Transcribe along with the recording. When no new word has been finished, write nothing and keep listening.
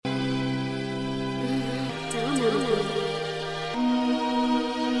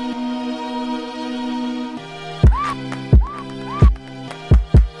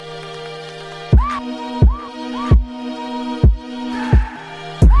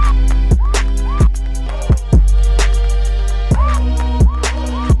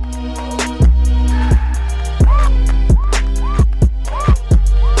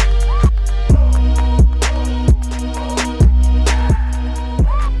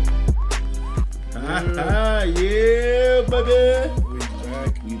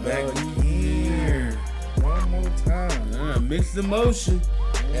Emotion,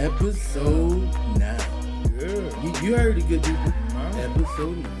 episode 9. Yeah. You heard it, good people.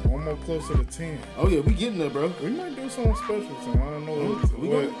 Episode 9. Almost closer to 10. Oh, yeah, we getting there, bro. We might do something special soon. I don't know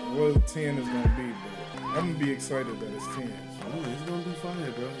what 10 is going to be, but I'm going to be excited that it's 10. Oh, it's going to be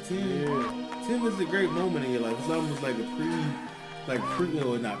fire, bro. 10 is a great moment in your life. It's almost like a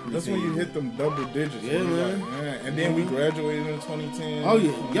or not pre. That's when you hit them double digits. Yeah, man. Like, man. And then we graduated in 2010. Oh,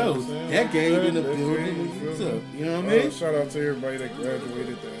 yeah. Yo, decade in the building. What's up? You know what I mean? Shout out to everybody that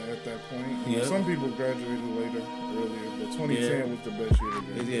graduated at that point. Yeah. Some people graduated earlier, but 2010 was the best year to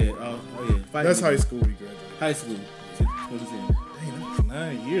graduate. Yeah. Oh, yeah. That's high school we graduated. High school. 2010. Dang, that was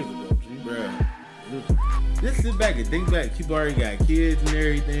 9 years ago, G. Bruh. Just sit back and think back. People already got kids and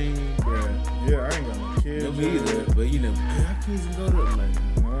everything, bruh. Yeah, I ain't got no kids. No, me either. But you know, our kids can go to them like,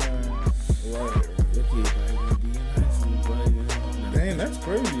 right. Your kids probably gonna be in high school, probably. Dang, that's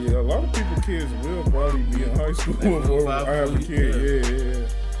crazy. A lot of people's kids will probably be in high school before I have a kid. Yeah.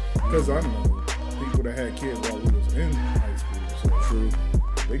 Because I know people that had kids while we was in high school. So true.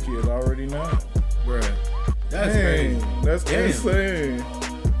 They kids already now. Bruh. That's crazy. That's insane.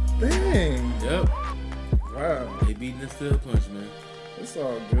 Dang. Yep. Wow. They beating us to a punch, man. It's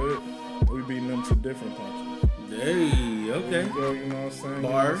all good. We beating them to different punches. Hey, okay. Go, you know what I'm saying?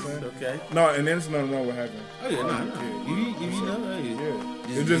 Bars, you know what I'm okay. No, and there's nothing wrong with having. Oh yeah, nah. You know, hey.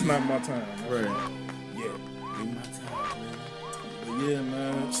 Yeah. It's just not my time. Right. Yeah. Ain't my time, man. But yeah,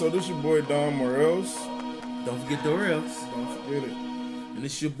 man. So this your boy Don Morels. Don't forget Dorels. Don't forget it. And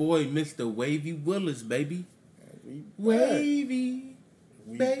it's your boy Mr. Wavy Willis, baby. Wavy.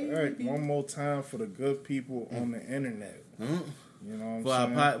 We back one more time for the good people on the internet. You know what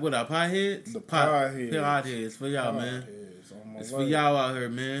I'm saying? Our pie heads? The pie heads. Pie heads for y'all, man. It's for y'all out here,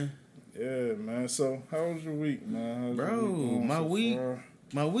 man. Yeah, man. So, how was your week, man?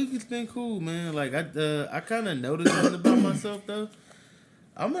 My week has been cool, man. Like, I kind of noticed something about myself, though.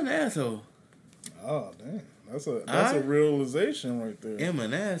 I'm an asshole. Oh, damn. That's a realization right there. I'm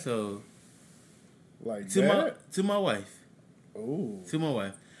an asshole. Like to my wife. Oh. To my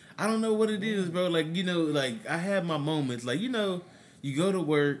wife. I don't know what it is, bro. Like, you know, like, I have my moments. Like, you know, you go to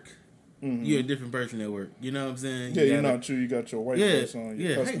work, you're a different person at work. You know what I'm saying? Yeah, you're not true. You got your white face on.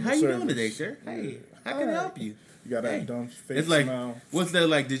 Yeah. Hey, how you doing today, sir? Hey, how can I help you? You got that dumb face. It's like, now. What's that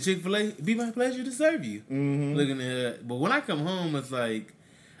like? The Chick-fil-A? Be my pleasure to serve you. Mm-hmm. Looking at her. But when I come home, it's like,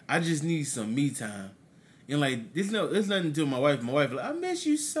 I just need some me time. And like, it's nothing to my wife. My wife, like, I miss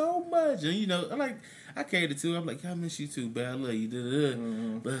you so much. And you know, I cater to her. I'm like, I miss you too, babe. I love you.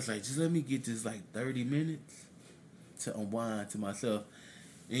 Mm-hmm. But it's like, just let me get this like 30 minutes to unwind to myself.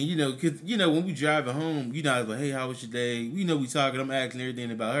 And you know, cause you know when we driving home, you know, I was like, hey, how was your day? You know, we talking. I'm asking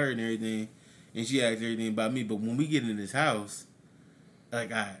everything about her and everything, and she asked everything about me. But when we get in this house,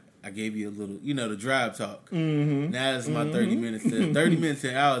 like I gave you a little, you know, the drive talk. Mm-hmm. Now it's my 30 minutes. 30 minutes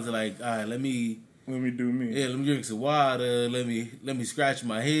to hours. Like, all right, let me do me. Yeah, let me drink some water. Let me scratch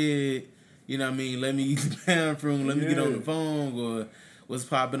my head. You know what I mean? Let me eat the bathroom. Let me get on the phone or what's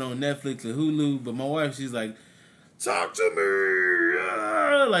popping on Netflix or Hulu. But my wife, she's like, talk to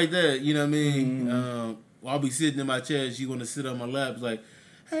me, like that. You know what I mean? Mm-hmm. I'll be sitting in my chair. She want to sit on my lap. It's like,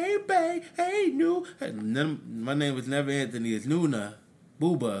 hey, babe. Hey, New. My name was never Anthony. It's Nuna.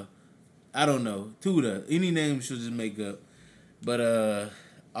 Booba. I don't know. Tuda. Any name she'll just make up. But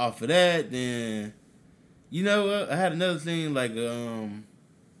off of that, then, you know what? I had another thing like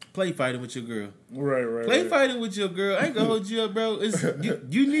play fighting with your girl. Right. Play fighting with your girl. I ain't gonna hold you up, bro. It's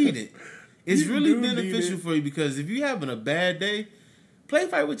you need it. It's really beneficial for you because if you having a bad day, play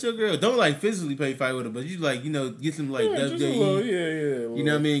fight with your girl. Don't like physically play fight with her, but you like, you know, get some like WWE. You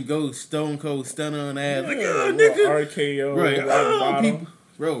know what I mean? Go stone cold stunner on the ass. Like, nigga. RKO. Right. Rock bottom. People,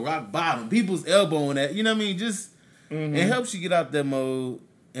 bro, rock bottom. People's elbow on that. You know what I mean? Just it helps you get out that mode.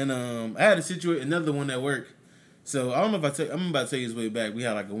 And I had another one at work. So I don't know if I'm about to tell you this way back. We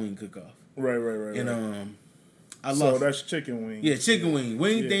had like a wing cook-off. Right. And I lost. So that's chicken wings. Yeah, chicken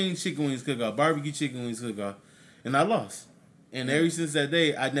wing. Chicken wings cook-off. Barbecue chicken wings cook-off. And I lost. And ever since that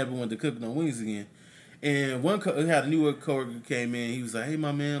day, I never wanted to cook no wings again. And we had a new coworker came in. He was like, hey,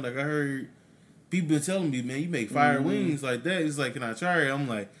 my man, like I heard people been telling me, man, you make fire wings like that. It's like, can I try it? I'm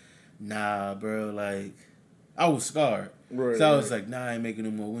like, nah, bro. Like, I was scarred. Right, so I was like, nah, I ain't making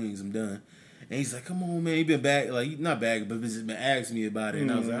no more wings. I'm done. And he's like, come on, man. He been back, like, not back, but just been asking me about it.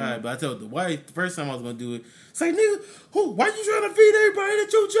 And I was like, all right. But I told the wife, the first time I was going to do it, it's like, nigga, why you trying to feed everybody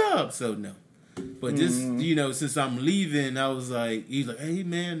at your job? So, no. But just, you know, since I'm leaving, I was like, he's like, hey,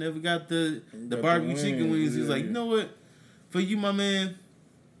 man, never got the barbecue chicken wings. He's like, you know what? For you, my man,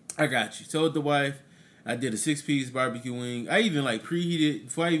 I got you. Told the wife, I did a 6-piece barbecue wing. I even, like, preheated,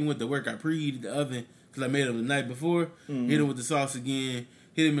 before I even went to work, I preheated the oven because I made them the night before. Hit them with the sauce again.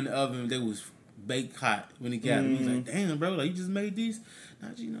 Hit them in the oven. They was baked hot when he got them. He's like, damn, bro, like, you just made these?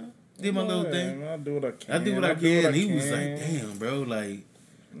 Not, you know, did my little thing. I do what I can. I do what I can. And he was like, damn, bro, like,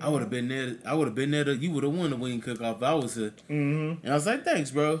 I would have been there. You would have won the wing cook-off if I was here. And I was like,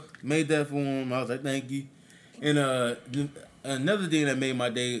 thanks, bro. Made that for him. I was like, thank you. And another thing that made my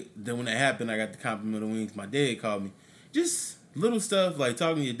day, that when that happened, I got the compliment of wings. My dad called me. Just little stuff like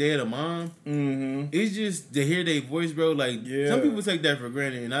talking to your dad or mom. It's just to hear their voice, bro. Like, some people take that for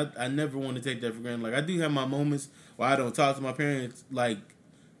granted, and I never want to take that for granted. Like, I do have my moments where I don't talk to my parents, like,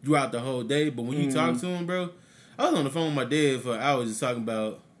 throughout the whole day. But when you talk to them, bro, I was on the phone with my dad for hours just talking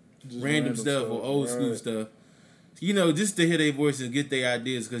about random stuff or old school stuff. You know, just to hear their voices and get their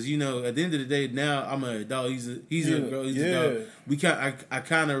ideas. Because, you know, at the end of the day, now I'm an adult. He's a girl. He's a dog. I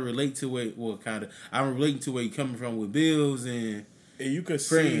kind of relate to I'm relating to where you're coming from with bills and you could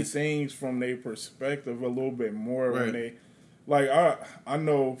friends. see things from their perspective a little bit more when they... Like, I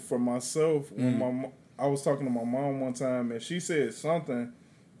know for myself, when I was talking to my mom one time, and she said something...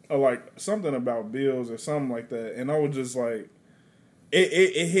 like something about bills or something like that, and I was just like,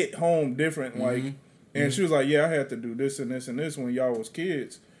 it hit home different, like, and she was like, yeah, I had to do this and this and this when y'all was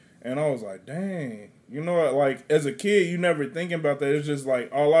kids, and I was like, dang, you know what, like, as a kid, you never thinking about that, it's just like,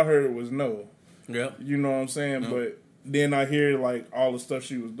 all I heard was no, you know what I'm saying, but then I hear, like, all the stuff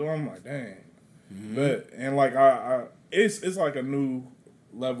she was doing, I'm like, dang, but, and, like, it's like a new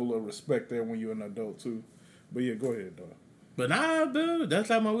level of respect there when you're an adult, too, but yeah, go ahead, dog. But nah, bro, that's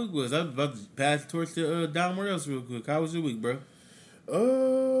how my week was. I was about to pass the torch to Don Morales real quick. How was your week, bro?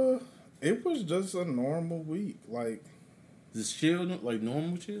 It was just a normal week. Like, just chill, like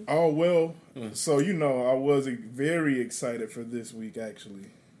normal chill? Oh, well, so, you know, I was very excited for this week, actually.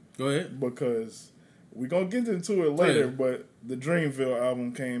 Go ahead. Because we're going to get into it later, but the Dreamville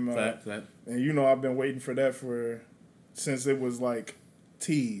album came out. Fact. And, you know, I've been waiting for that since it was, like,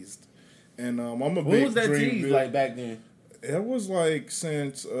 teased. And I'm a big When was that Dreamville. tease, like, back then? It was like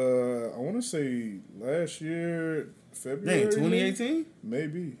since, I want to say last year, February. Dang, 2018?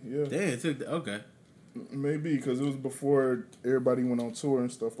 Maybe, yeah. Dang, it took okay. Maybe, because it was before everybody went on tour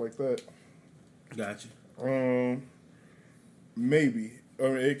and stuff like that. Gotcha. Maybe. I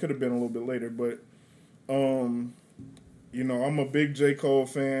mean, it could have been a little bit later, but, you know, I'm a big J. Cole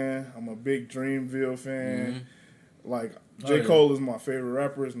fan. I'm a big Dreamville fan. Like, J. Cole is my favorite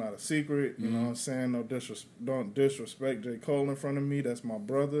rapper. It's not a secret. You know what I'm saying? Don't disrespect J. Cole in front of me. That's my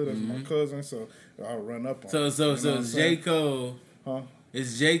brother. That's my cousin. So I'll run up on him. So it's J. Cole. Huh?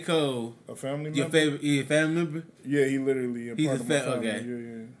 Is J. Cole a family member? Your family member? Yeah, he literally a part of my family. Okay.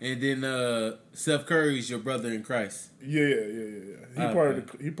 Yeah. And then Seth Curry's your brother in Christ. Yeah. He part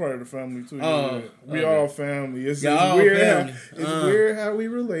of the family too. We all family. It's weird. Family. It's weird how we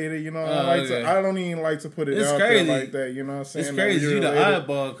related. You know, I don't even like to put it out there like that. You know what I'm saying? It's crazy. You the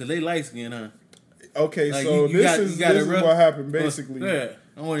eyeball because they light skin, huh? Okay, like so this is what happened basically.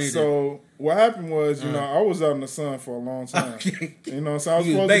 So what happened was, you know, I was out in the sun for a long time. You know, so I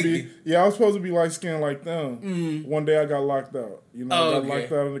was supposed to be light skinned like them. One day I got locked out. You know, I got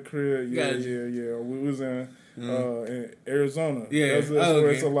locked out of the crib. Yeah. We was in Arizona. Yeah, that's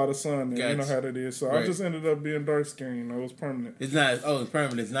where it's a lot of sun. You know how that is. So I just ended up being dark skinned. You know, it was permanent. It's not. It's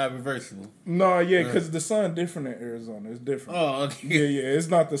permanent. It's not reversible. No, because the sun different in Arizona. It's different. Oh, okay. Yeah. It's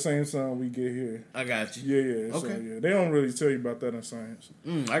not the same sun we get here. I got you. Yeah. Okay. So, they don't really tell you about that in science.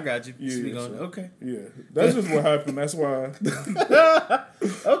 I got you. Yeah. Okay. Yeah. That's just what happened. That's why.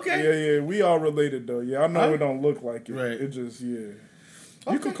 Okay. Yeah. We all related though. Yeah, I know it don't look like it. Right. It just You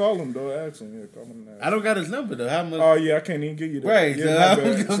can call him though. Ask him. Yeah, call him now. I don't got his number though. How much? Oh yeah, I can't even give you that. Right. Yeah,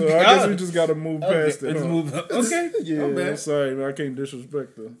 so I guess we just gotta move past it. Let's move up. Okay. Yeah. I'm sorry, man. I can't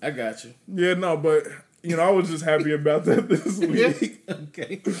disrespect them. I got you. Yeah, no, but you know, I was just happy about that this week.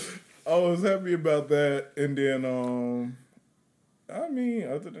 Okay. I was happy about that, and then I mean,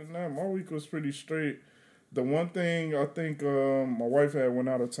 other than that, my week was pretty straight. The one thing I think my wife had went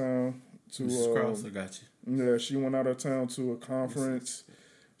out of town to. Mrs. Cross, I got you. Yeah, she went out of town to a conference.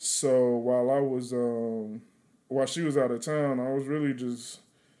 So while I was while she was out of town, I was really just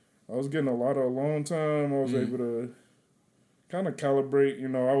I was getting a lot of alone time. I was able to kind of calibrate. You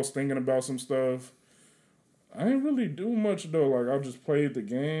know, I was thinking about some stuff. I didn't really do much though. Like, I just played the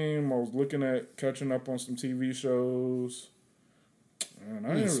game. I was looking at catching up on some TV shows.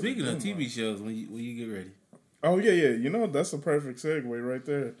 And speaking of TV shows, when you get ready. Oh yeah. You know, that's a perfect segue right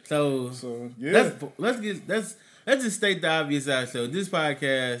there. So yeah, let's just state the obvious out. So this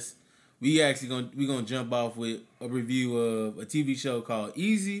podcast, we're gonna jump off with a review of a TV show called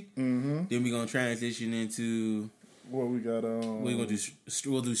Easy. Mm-hmm. Then we're gonna transition into what we got. We'll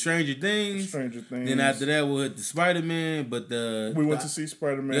do Stranger Things. Then after that, we'll hit the Spider-Man. But we went to see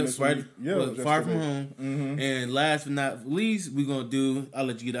Spider-Man. Far From Home. Mm-hmm. And last but not least, we're gonna do. I'll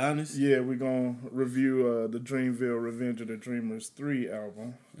let you get honest. Yeah, we're gonna review the Dreamville Revenge of the Dreamers 3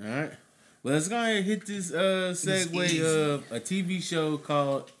 album. All right. Well, let's go ahead and hit this segue of a TV show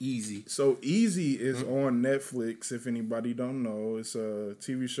called Easy. So Easy is on Netflix, if anybody don't know. It's a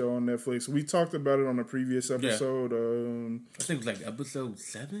TV show on Netflix. We talked about it on a previous episode. I think it was like episode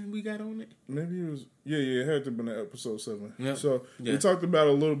 7 we got on it. Maybe it was... Yeah, it had to have been episode 7. Yep. So we talked about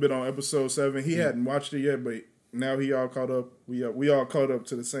it a little bit on episode 7. He hadn't watched it yet, but now he all caught up. We all caught up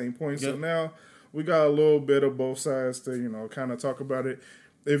to the same point. Yep. So now we got a little bit of both sides to, kind of talk about it.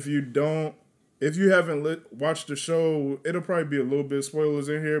 If you haven't watched the show, it'll probably be a little bit of spoilers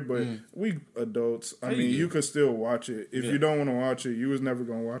in here, but we adults. I mean, you could still watch it. If you don't want to watch it, you was never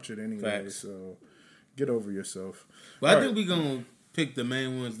going to watch it anyway. Facts. So get over yourself. Well, I think we're going to pick the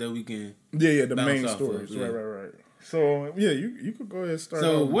main ones that we can the main stories. Right. So, you could go ahead and start.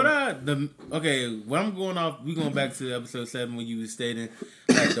 So, what I'm going off, we going back to episode 7 when you was stating,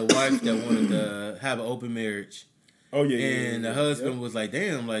 like, the wife that wanted to have an open marriage. Oh, yeah. And the husband was like,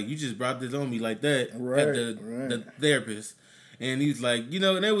 damn, like, you just brought this on me like that at the therapist. And he's like,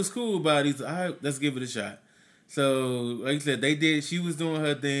 and it was cool about it. He's like, all right, let's give it a shot. So, like I said, they did. She was doing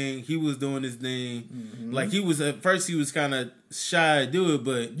her thing. He was doing his thing. Mm-hmm. Like, at first he was kind of shy to do it,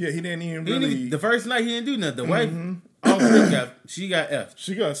 but... Yeah, he didn't even really... The first night he didn't do nothing. The wife, she got F.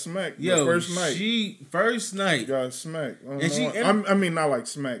 She got smacked the first night. First night. Got smacked. I mean, not like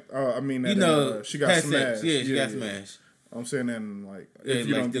smacked. I mean, that, she got smashed. Yeah, she got smashed. I'm saying that like, if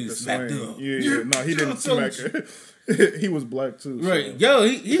you don't get the slang. Yeah. No, he didn't smack her. He was black too. Right. So. Yo,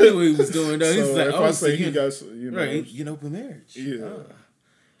 he knew what he was doing though. So He's like, if I say he got, right, he open marriage. Yeah.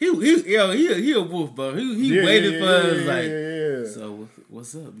 He a wolf, bro. He waited for us like. Yeah. So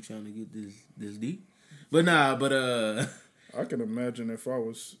what's up? You trying to get this deep? But nah, I can imagine if I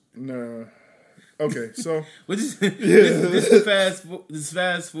was Okay, so this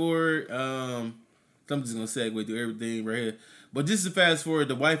fast forward. I'm just gonna segue through everything right here. But just to fast forward,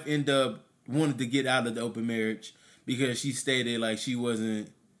 the wife ended up wanted to get out of the open marriage because she stated like she wasn't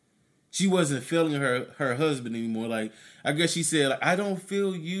feeling her husband anymore. Like, I guess she said, like, I don't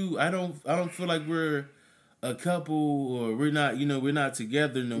feel you. I don't feel like we're a couple or we're not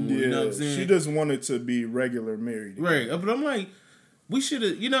together no more. Yeah, you know what I'm saying? She just wanted to be regular married. Right. But I'm like, we should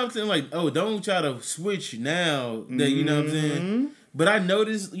have, you know what I'm saying? Like, oh, don't try to switch now that, you know what I'm saying? But I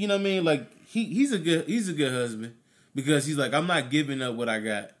noticed, you know what I mean? Like, he's a good husband because he's like, I'm not giving up what I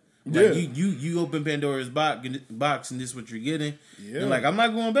got. Like, you open Pandora's box and this is what you're getting. Yeah. And like, I'm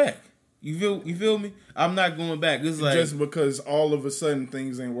not going back. You feel me? I'm not going back. It's like just because all of a sudden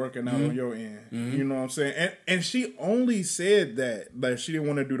things ain't working out on your end. Mm-hmm. You know what I'm saying? And she only said that like she didn't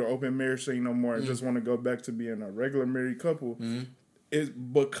want to do the open marriage thing no more and just want to go back to being a regular married couple. Mm-hmm. It's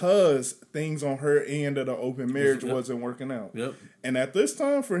because things on her end of the open marriage wasn't working out. Yep. And at this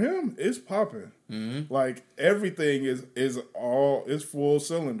time for him, it's popping. Mm-hmm. Like everything is full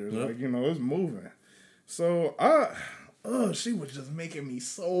cylinders. Yep. Like, it's moving. So she was just making me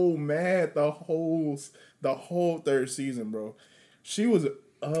so mad the whole third season, bro. She was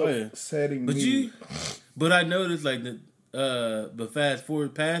upsetting me. But I noticed like but fast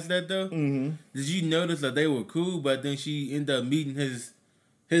forward past that though, did you notice that they were cool? But then she ended up meeting his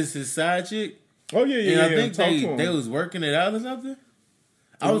side chick. Oh yeah. And I think they was working it out or something.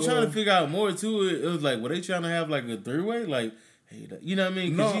 I was trying to figure out more to it. It was like, were they trying to have like a 3-way? Like, hey, you know what I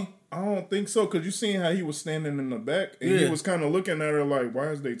mean? No, I don't think so. Cause you seen how he was standing in the back and he was kind of looking at her like, why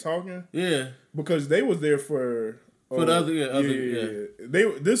is they talking? Yeah, because they was there for the other.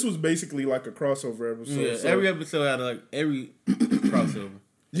 This was basically like a crossover episode. Yeah, so every episode had like every crossover.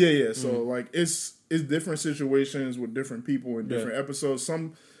 Yeah. So like it's different situations with different people in different episodes.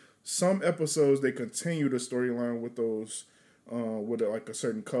 Some episodes they continue the storyline with those with like a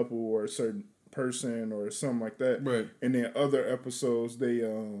certain couple or a certain person or something like that. Right. And then other episodes they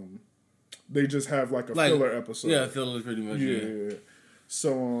just have like a filler episode. Yeah, filler pretty much. Yeah.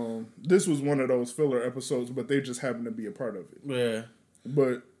 So this was one of those filler episodes, but they just happened to be a part of it. Yeah.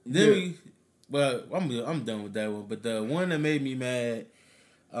 But Then I'm done with that one. But the one that made me mad,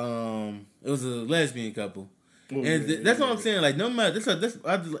 it was a lesbian couple. That's what I'm saying. Like, no matter this is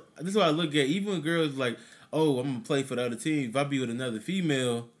what I look at. Even when girls like, oh, I'm gonna play for the other team. If I be with another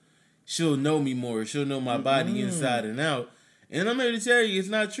female, she'll know me more. She'll know my body inside and out. And I'm here to tell you, it's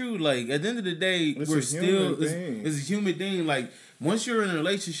not true. Like, at the end of the day, it's a human thing. Like, once you're in a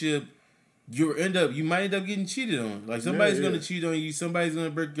relationship, you might end up getting cheated on. Like, somebody's gonna cheat on you. Somebody's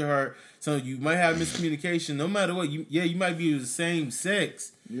gonna break your heart. So you might have miscommunication. No matter what, you might be the same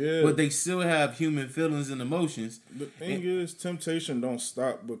sex. Yeah. But they still have human feelings and emotions. The thing is, temptation don't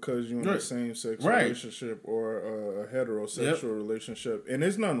stop because you're in a same-sex relationship or a heterosexual relationship. And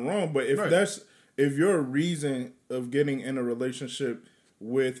there's nothing wrong, but if your reason of getting in a relationship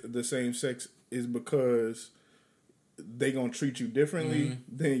with the same sex is because they gonna treat you differently,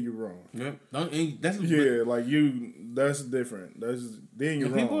 then you're wrong. Yep. That's different. Then you're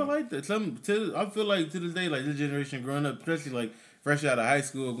wrong. People are like that. I feel like to this day, like this generation growing up, especially like fresh out of high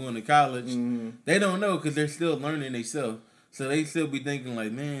school, going to college, they don't know because they're still learning themselves. So they still be thinking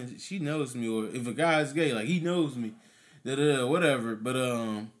like, man, she knows me, or if a guy's gay, like he knows me, whatever. But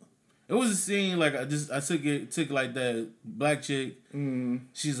it was a scene like I took like that black chick.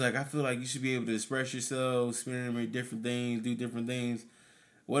 She's like, I feel like you should be able to express yourself, experiment different things, do different things,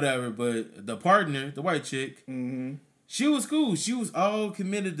 whatever. But the partner, the white chick, she was cool. She was all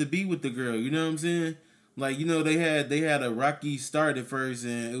committed to be with the girl. You know what I'm saying? Like, you know, they had a rocky start at first,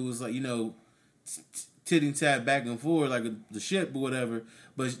 and it was like, you know, titting tap back and forth like the ship or whatever.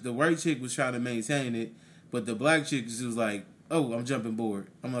 But the white chick was trying to maintain it, but the black chick was like, oh, I'm jumping board.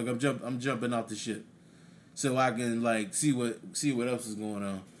 I'm like, I'm jumping off the ship, so I can like see what else is going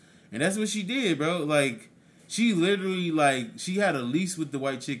on, and that's what she did, bro. Like, she literally she had a lease with the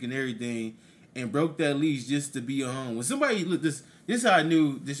white chick and everything, and broke that lease just to be at home. When somebody look this is how I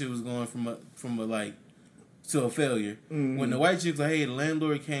knew this shit was going from a to a failure. When the white chick's like, hey, the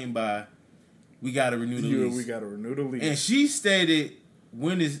landlord came by, we gotta renew the lease. We gotta renew the lease. And she stated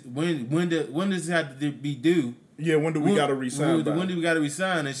when does it have to be due? Yeah, when do we gotta resign? When do we gotta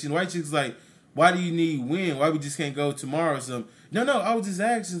resign? And the white chick's like, why do you need when? Why we just can't go tomorrow or something? No, I was just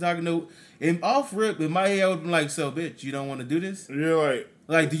asking so I can know. And off rip in my head, I would be like, so bitch, you don't want to do this? Yeah,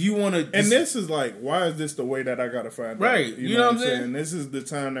 like, do you want to? And this is like, why is this the way that I gotta find out? Right, you know what I'm saying? This is the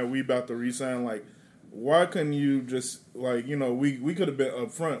time that we about to resign. Like, why couldn't you just like, you know, we could have been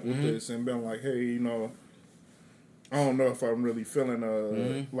upfront with this and been like, hey, you know, I don't know if I'm really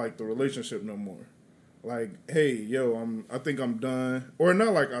feeling like the relationship no more. Like, hey, yo, I think I'm done, or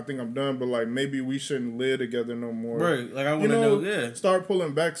not like I think I'm done, but like maybe we shouldn't live together no more. Right, like I want to know, start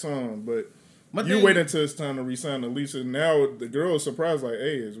pulling back some, but you wait until it's time to resign the lease, and now the girl is surprised, like,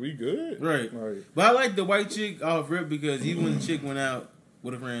 hey, is we good? Right. Like, but I like the white chick off rip because even when the chick went out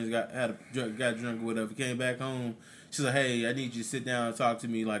with her friends, got drunk or whatever, came back home, she's like, hey, I need you to sit down and talk to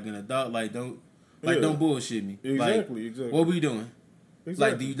me like an adult, like don't bullshit me. Exactly. What we doing?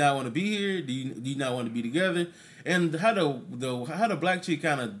 Exactly. Like, do you not want to be here? Do you not want to be together? And how the black chick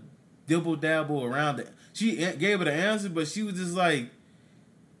kind of dabble around it. She gave it an answer, but she was just like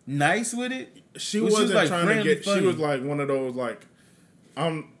nice with it. She wasn't like trying to get. Funny. She was like one of those like, I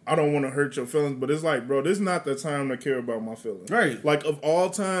don't want to hurt your feelings, but it's like, bro, this is not the time to care about my feelings. Right. Like, of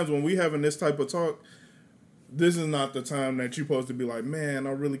all times when we having this type of talk, this is not the time that you're supposed to be like, man, I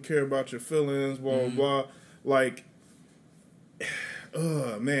really care about your feelings, blah blah. Like,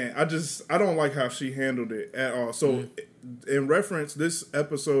 man, I don't like how she handled it at all. So, in reference, this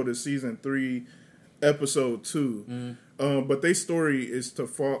episode is season 3, episode 2. But their story is to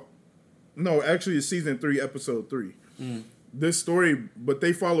fall. No, actually, it's season 3, episode 3. This story, but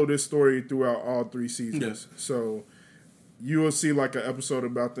they follow this story throughout all 3 seasons. Yes. So you will see like an episode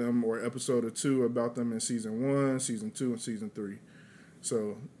about them or episode or 2 about them in season 1, season 2, and season 3.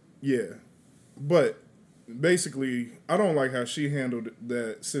 So yeah, but basically, I don't like how she handled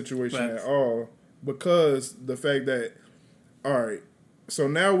that situation at all, because the fact that, all right, so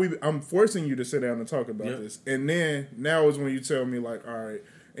now I'm forcing you to sit down and talk about this, and then now is when you tell me like, all right,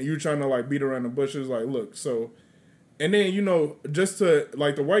 and you're trying to like beat around the bushes, like, look, so. And then, you know, just to,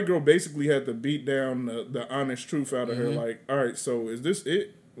 like, the white girl basically had to beat down the honest truth out of her. Like, all right, so is this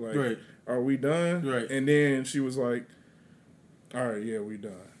it? Like, are we done? Right. And then she was like, all right, yeah, we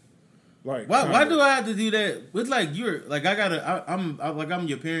done. Like, why do I have to do that? It's like you're, like, I'm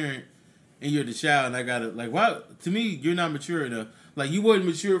your parent and you're the child, and I gotta, like, why, to me, you're not mature enough. Like, you wasn't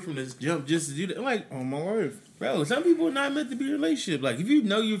mature from this jump just to do that. Like, all my life. Bro, some people are not meant to be in a relationship. Like, if you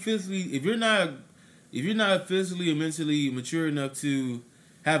know you're physically, if you're not physically or mentally mature enough to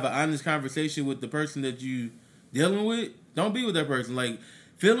have an honest conversation with the person that you dealing with, don't be with that person. Like,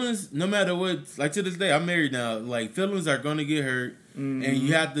 feelings, no matter what, like to this day, I'm married now. Like feelings are gonna get hurt, and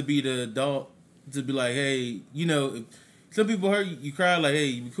you have to be the adult to be like, hey, you know, if some people hurt you, you cry like, hey,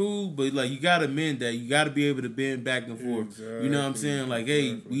 you be cool, but like you gotta mend that. You gotta be able to bend back and forth. Exactly. You know what I'm saying? Like,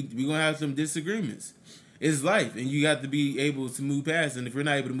 hey, we gonna have some disagreements. It's life, and you got to be able to move past it. And if you're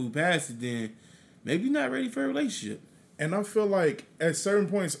not able to move past it, then maybe you're not ready for a relationship. And I feel like at certain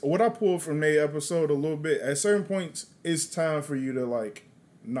points, what I pulled from the episode a little bit, at certain points, it's time for you to like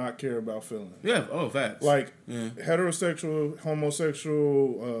not care about feelings. Yeah. Oh, facts. Like heterosexual,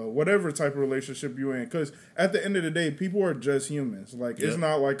 homosexual, whatever type of relationship you're in. Because at the end of the day, people are just humans. Like it's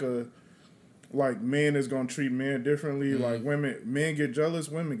not like men is gonna treat men differently. Like men get jealous,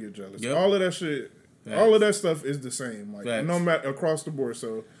 women get jealous. Yep. All of that shit. Facts. All of that stuff is the same, like no matter across the board.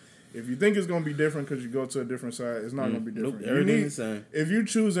 So if you think it's gonna be different because you go to a different side, it's not gonna be different. Nope, everything's the same. If you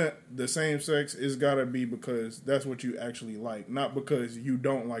choosing the same sex, it's gotta be because that's what you actually like, not because you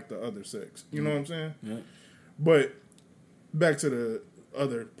don't like the other sex. You know what I'm saying? Yeah. But back to the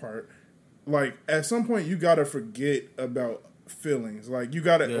other part, like at some point you gotta forget about feelings. Like you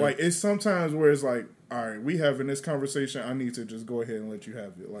gotta like it's sometimes where it's like, all right, we having this conversation. I need to just go ahead and let you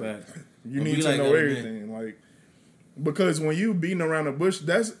have it. Like you need to know everything. Like because when you beating around the bush,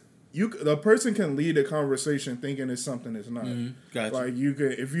 that's the person can lead a conversation thinking it's something it's not. Gotcha. Like you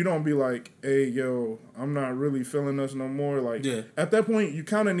can if you don't be like, hey yo, I'm not really feeling us no more. Like at that point you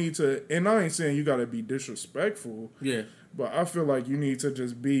kind of need to. And I ain't saying you got to be disrespectful. Yeah. But I feel like you need to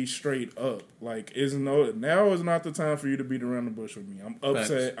just be straight up. Like now is not the time for you to beat around the bush with me. I'm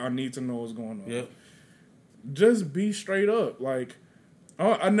upset. I need to know what's going on. Yep. Just be straight up. Like,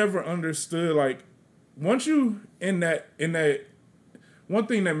 I never understood, like, once you in that, one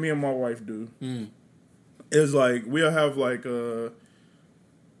thing that me and my wife do is, like, we'll have, like, a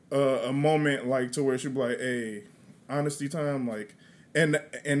moment, like, to where she'll be like, hey, honesty time, like, and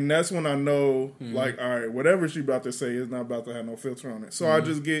that's when I know, like, all right, whatever she about to say is not about to have no filter on it. So I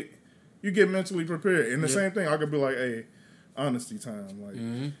just you get mentally prepared. And the same thing, I could be like, hey, honesty time, like,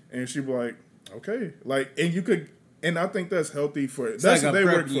 and she'd be like, okay, like, and you could, and I think that's healthy for it. That's like they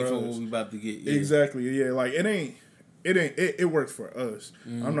work for us. What we about to get. Yeah. Exactly, yeah. Like it works for us.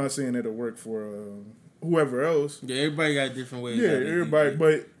 I'm not saying it'll work for whoever else. Yeah, everybody got different ways. Yeah, everybody,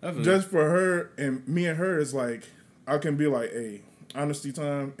 but just for her and me and her, it's like I can be like, hey, honesty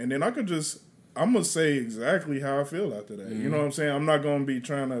time, and then I'm gonna say exactly how I feel after that. You know what I'm saying? I'm not gonna be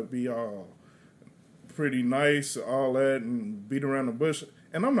trying to be all pretty nice, all that, and beat around the bush.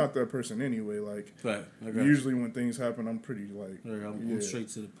 And I'm not that person anyway. Like, usually when things happen, I'm pretty like, I'm straight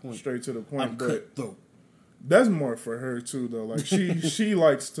to the point. Straight to the point. I'm cutthroat. That's more for her too, though. Like she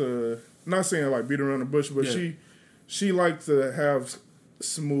likes to, not saying like beat around the bush, but she likes to have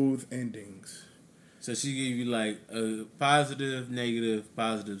smooth endings. So she gave you like a positive, negative,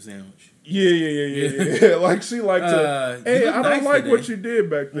 positive sandwich. Yeah. Like she liked to. Hey, I don't like what you did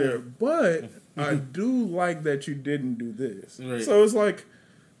back there, but I do like that you didn't do this. Right. So it's like,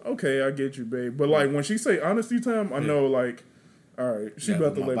 okay, I get you, babe. But like when she say honesty time, I know like, all right, she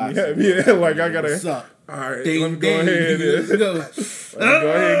about to let me have. Yeah, like I gotta. What's up? All right, let me go ahead. Go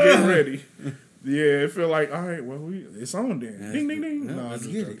ahead and get ready. Yeah, it feel like all right. Well, it's on then. Ding ding ding. No, let's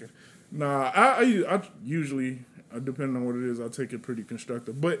get it. Nah, I usually, depending on what it is, I take it pretty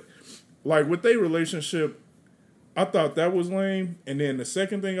constructive. But like with their relationship, I thought that was lame. And then the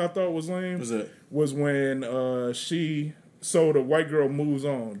second thing I thought was lame was when so the white girl moves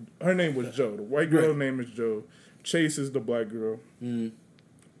on. Her name was Joe. The white girl's name is Joe. Chase is the black girl.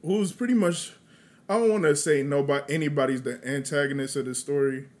 Who's pretty much, I don't want to say anybody's the antagonist of the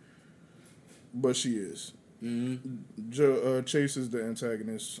story, but she is. Chase is the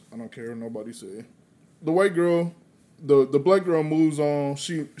antagonist. I don't care what nobody say. The white girl, the black girl moves on.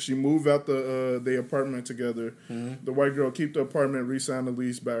 She moved out the apartment together. The white girl keep the apartment, re-signed the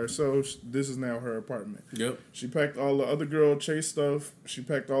lease by herself. This is now her apartment. Yep. She packed all the other girl Chase stuff. She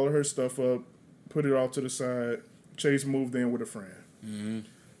packed all of her stuff up, put it off to the side. Chase moved in with a friend.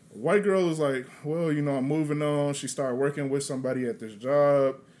 White girl is like, well, I'm moving on. She started working with somebody at this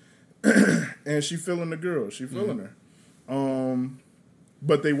job. And she feeling the girl. She feeling her.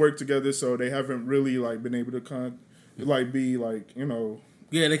 But they work together, so they haven't really like been able to be like,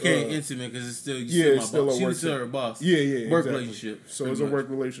 Yeah, they can't intimate because it's still she's still her boss. Yeah, work exactly. relationship. So it's a work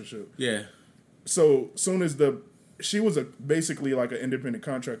relationship. Yeah. So soon as she was basically like an independent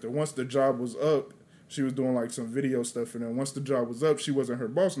contractor. Once the job was up, she was doing like some video stuff, and then once the job was up, she wasn't her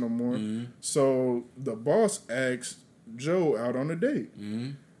boss no more. So the boss asked Joe out on a date.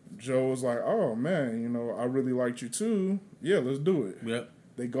 Joe was like, oh man, I really liked you too. Yeah, let's do it. Yep.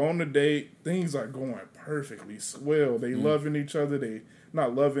 They go on the date. Things are going perfectly swell. They loving each other.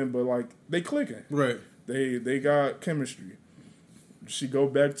 not loving, but like they clicking. Right. They got chemistry. She go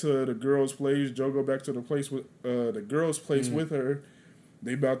back to the girl's place. Joe go back to the place with the girl's place with her.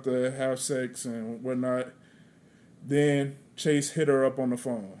 They about to have sex and whatnot. Then Chase hit her up on the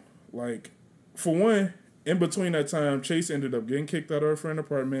phone. Like, for one, in between that time, Chase ended up getting kicked out of her friend's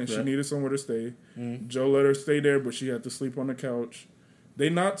apartment. Right. She needed somewhere to stay. Joe let her stay there, but she had to sleep on the couch. They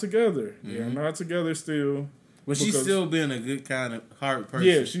not together. They're not together still. But she's still being a good kind of heart person.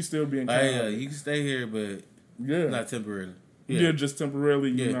 Yeah, she's still being kind of you can stay here, but not temporarily. Yeah, just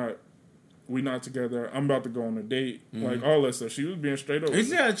temporarily. We not together. I'm about to go on a date. Like, all that stuff. She was being straight up.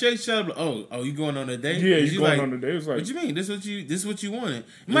 It's not Chase shut up. Oh, you going on a date? Yeah, you going on a date. It's like, what you mean? This what you wanted.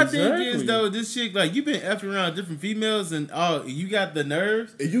 My thing is, though, this chick, like, you been effing around different females and you got the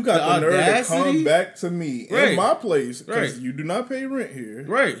nerves. You got the nerve to come back to me in my place because you do not pay rent here.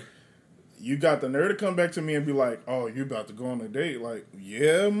 Right. You got the nerve to come back to me and be like, "Oh, you about to go on a date?" Like,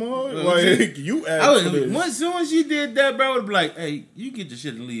 yeah, man. Like, you asked for this. As soon as she did that, bro, I would be like, "Hey, you get your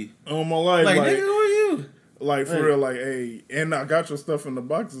shit and leave." On my life, like nigga, who are you? Like, for real, like, hey, and I got your stuff in the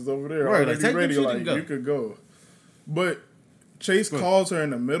boxes over there. Right, already like, ready. Like, you could go. But Chase calls her in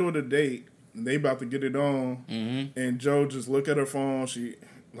the middle of the date. And they about to get it on, and Joe just look at her phone. She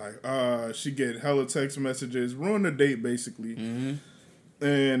she get hella text messages, ruin the date basically.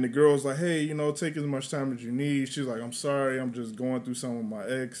 And the girl's like, hey, take as much time as you need. She's like, I'm sorry, I'm just going through some with my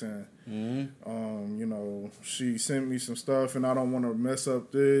ex, and she sent me some stuff, and I don't want to mess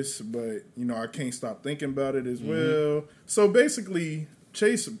up this, but I can't stop thinking about it as well. So basically,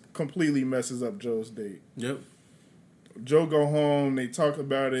 Chase completely messes up Joe's date. Yep. Joe go home, they talk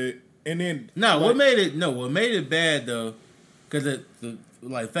about it, and then what made it bad though, because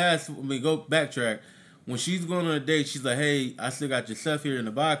go backtrack. When she's going on a date, she's like, "Hey, I still got your stuff here in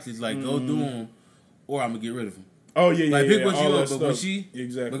the boxes. Like, go do them, or I'm gonna get rid of them." Oh yeah, like, pick what you want. But when she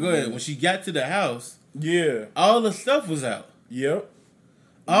exactly, but go ahead. When she got to the house, all the stuff was out. Yep,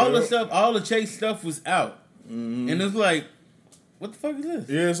 the stuff, all the Chase stuff was out, and it's like, what the fuck is this?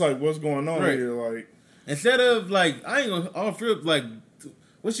 Yeah, it's like, what's going on here? Like, instead of like, I ain't gonna offer up like,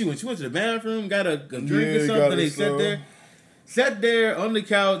 what she went? She went to the bathroom, got a drink or something. They sat there on the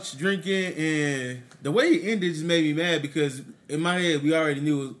couch drinking, and the way it ended just made me mad because in my head we already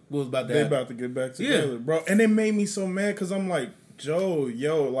knew what was about to happen. They about to get back together, bro. And it made me so mad because I'm like, Joe,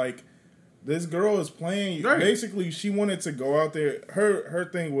 like, this girl is playing. Right. Basically, she wanted to go out there. Her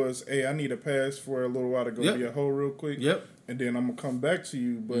thing was, hey, I need a pass for a little while to go be a hoe real quick. Yep. And then I'm gonna come back to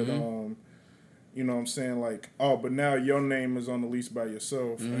you, but you know what I'm saying? Like, but now your name is on the lease by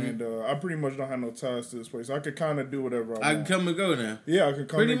yourself. And I pretty much don't have no ties to this place. I could kind of do whatever I want. I can come and go now. Yeah, I can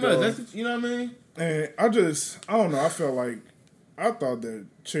come and go. Pretty much. That's, you know what I mean? And I don't know. I felt like, I thought that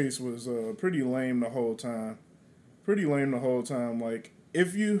Chase was pretty lame the whole time. Like,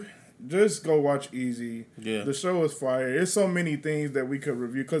 if you just go watch Easy, the show is fire. There's so many things that we could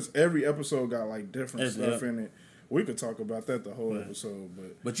review because every episode got like different stuff in it. We could talk about that the whole episode,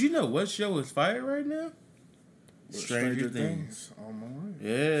 but you know what show is fire right now? Stranger Things. Oh my!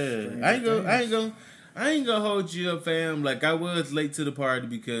 Yeah, I ain't gonna hold you up, fam. Like, I was late to the party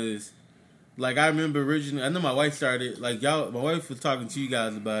because, like, I remember originally. I know my wife started. Like, my wife was talking to you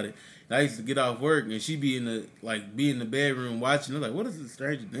guys about it. And I used to get off work and she'd be in the bedroom watching. I'm like, what does the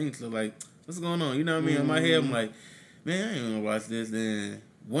Stranger Things look like? What's going on? You know what I mean? In my head, I'm like, man, I ain't gonna watch this. Then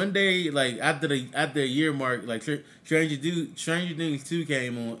one day, like after a year mark, like Stranger Things 2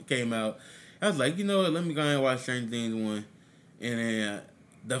 came out. I was like, you know what? Let me go ahead and watch Stranger Things 1. And then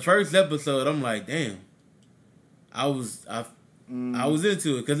the first episode, I'm like, damn. I was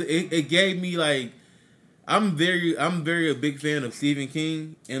into it because it gave me like, I'm very a big fan of Stephen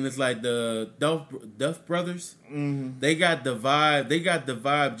King, and it's like the Duff Brothers. They got the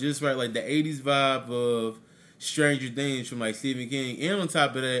vibe just right, like the 80s vibe of Stranger Things from like Stephen King. And on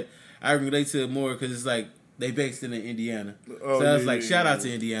top of that, I relate to it more because it's like they based it in Indiana. So it's like shout out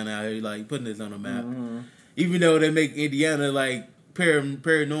to Indiana out here, like putting this on the map. Even though they make Indiana like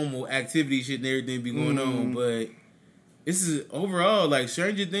paranormal activity shit and everything be going on, but this is overall like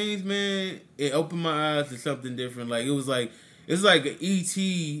Stranger Things, man. It opened my eyes to something different. Like it's like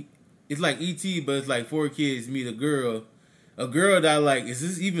E.T. It's like E.T. but it's like 4 kids meet a girl that I like. Is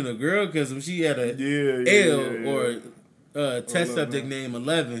this even a girl? Because when she had a L or test subject name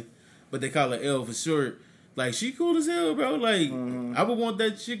 11, but they call her L for short. Like, she cool as hell, bro. Like, I would want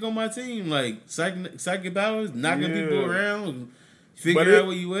that chick on my team. Like, psychic powers, knocking people around, figure out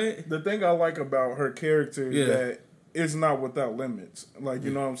where you at. The thing I like about her character is that it's not without limits. Like,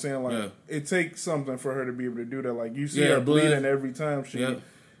 you know what I'm saying? Like, it takes something for her to be able to do that. Like, you see her bleeding every time she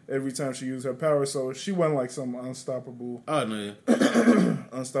every time she used her power. So she wasn't like some unstoppable. Oh no, yeah.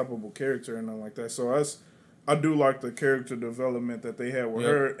 unstoppable character and nothing like that. So I do like the character development that they had with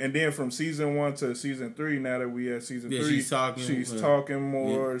her. And then from season 1 to season 3, now that we at season 3, she's talking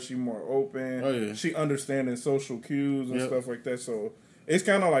more. She's more open. Oh, yeah. She understanding social cues and stuff like that. So it's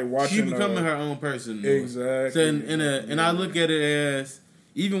kind of like watching. She becoming her own person. Exactly. So and I look at it as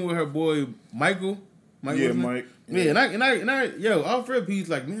even with her boy Michael. Mike. Yeah, and I, yo, off rip, he's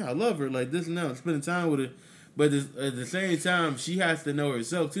like, man, I love her, like this and that, spending time with her. But at the same time, she has to know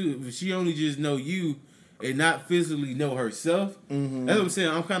herself too. If she only just know you and not physically know herself, that's what I'm saying.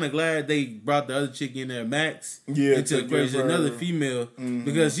 I'm kind of glad they brought the other chick in there, Max, into the equation, another female,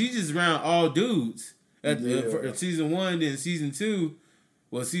 because she's just around all dudes. At season 1, then season 2.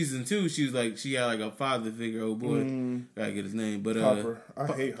 Well, season 2, she was like, she had like a father figure, old boy. Gotta get his name, but Hopper. I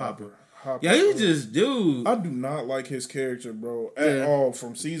hate Hopper. Yeah, he just dude. I do not like his character, bro, at all.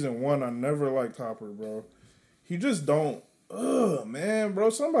 From season 1, I never liked Hopper, bro. He just don't. Ugh, man,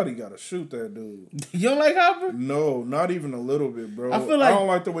 bro. Somebody gotta shoot that dude. You don't like Hopper? No, not even a little bit, bro. I feel like I don't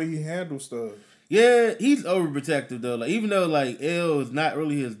like the way he handles stuff. Yeah, he's overprotective though. Like even though like Elle is not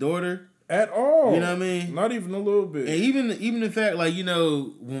really his daughter at all. You know what I mean? Not even a little bit. And even the fact like you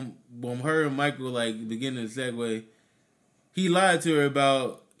know when her and Michael like beginning to segue, he lied to her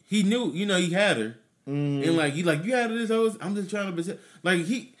about. He knew, you know, he had her, and like you had her this whole. I'm just trying to present. Like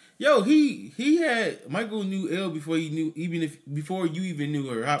he had Michael knew Elle before he knew before you even knew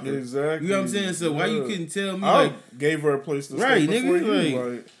her. Hopper. Exactly. You know what I'm saying? So why you couldn't tell me? I like gave her a place to stay before you.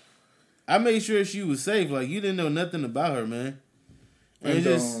 Like, I made sure she was safe. Like you didn't know nothing about her, man. And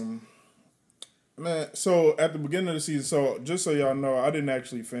just. Man, so at the beginning of the season, so just so y'all know, I didn't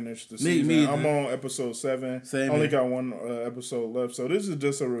actually finish the season. I'm on episode 7. Only got one episode left, so this is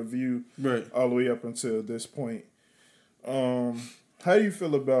just a review, all the way up until this point. How do you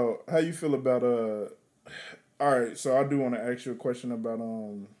feel about? All right, so I do want to ask you a question about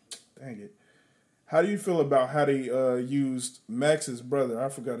dang it. How do you feel about how they used Max's brother? I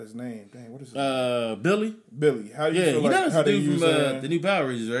forgot his name. Dang, what is it? Billy. Billy. How do you feel like how they use the new Power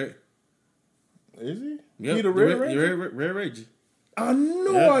Rangers, right? Is he? Yep. He the Red Ranger? Red Ranger. I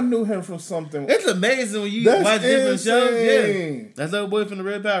knew I knew him from something. It's amazing when you watch different shows. Yeah. That's our boy from the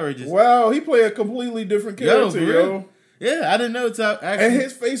Red Power Rangers. Wow, he played a completely different character, yo. Yeah, I didn't know it's actually. And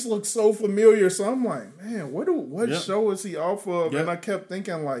his face looks so familiar, so I'm like, man, what show is he off of? And I kept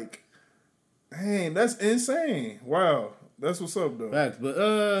thinking like, dang, that's insane. Wow. That's what's up, though. Facts. But,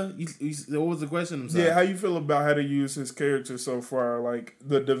 what was the question? Yeah, how you feel about how to use his character so far? Like,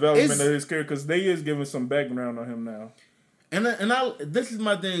 the development of his character? Because they is giving some background on him now. And this is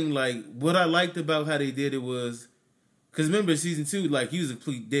my thing. Like, what I liked about how they did it was... Because remember, season 2, like, he was a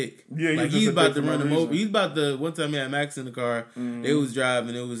complete dick. Yeah, like, he's about to run him over. He's about to... One time, he had Max in the car. They was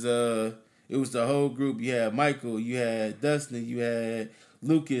driving. It was the whole group. You had Michael. You had Dustin. You had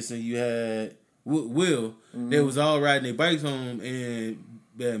Lucas. And you had... Will, they was all riding their bikes home, and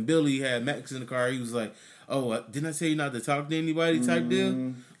Billy had Max in the car. He was like, "Oh, didn't I tell you not to talk to anybody?" Type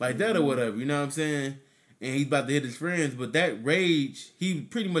deal, like that or whatever. You know what I'm saying? And he's about to hit his friends, but that rage, he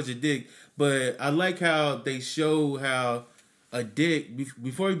pretty much a dick. But I like how they show how a dick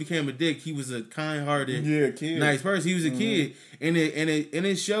before he became a dick, he was a kind-hearted, nice person. He was a kid, and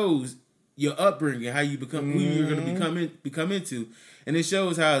it shows your upbringing, how you become, who you're going to become into. And it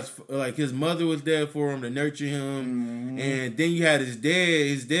shows how like his mother was there for him to nurture him, and then you had his dad.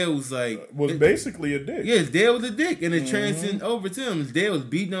 His dad was like basically a dick. Yeah, his dad was a dick, and it transcended over to him. His dad was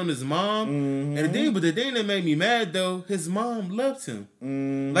beating on his mom, and the thing that made me mad though, his mom loved him.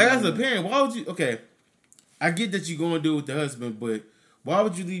 Like as a parent, why would you? Okay, I get that you're going to do it with the husband, but why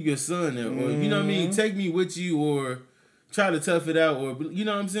would you leave your son there, or you know what I mean? Take me with you, or try to tough it out, or you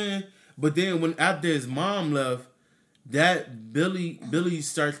know what I'm saying? But then when after his mom left, that Billy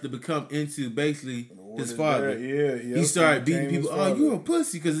starts to become into basically his father. He started beating people. Oh, you're a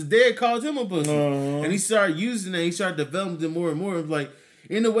pussy, because his dad called him a pussy, and he started using it. He started developing it more and more. Like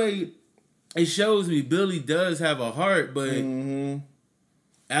in a way, it shows me Billy does have a heart, but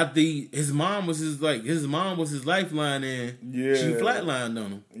after his mom was his lifeline, and she flatlined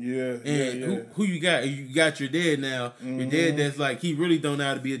on him. And who you got? You got your dad now. Your dad that's like he really don't know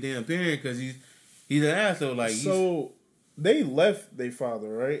how to be a damn parent because he's an asshole. Like they left their father,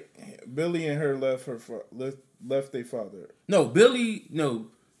 right? Billy and her left their father. No, Billy. No,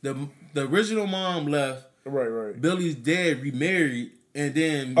 the original mom left. Right. Billy's dad remarried, and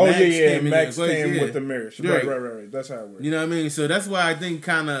then Max came with the marriage. Right. That's how it works. You know what I mean? So that's why I think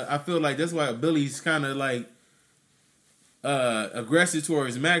I feel like that's why Billy's kind of like aggressive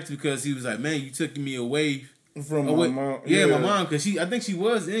towards Max, because he was like, man, you took me away From my mom. Yeah, my mom, because I think she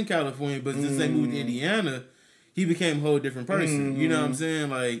was in California, but since they moved to Indiana, he became a whole different person. You know what I'm saying?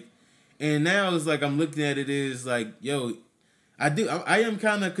 Like, and now it's like I'm looking at it as like, yo, I am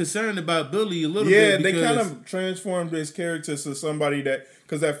kind of concerned about Billy a little bit. Yeah, they kind of transformed his character to somebody that,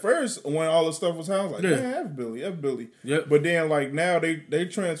 because at first when all the stuff was happening, I was like, man, F Billy. Yep. But then like now they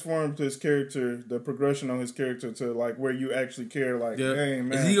transformed his character, the progression on his character to like where you actually care. Like, dang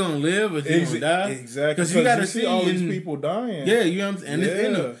man, is he gonna live or is he gonna die? Exactly. Because you got to see all these people dying. Yeah, you know what I'm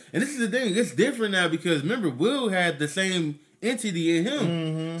saying. And this is the thing, it's different now because remember Will had the same entity in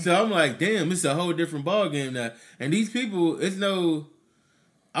him. So I'm like, damn, it's a whole different ball game now. And these people, it's no,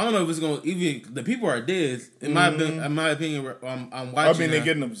 I don't know if it's gonna even the people are dead. In my opinion, I'm watching. I mean, they're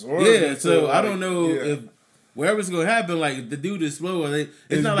getting absorbed. Yeah, so like, I don't know if wherever's gonna happen, like the dude is slow, or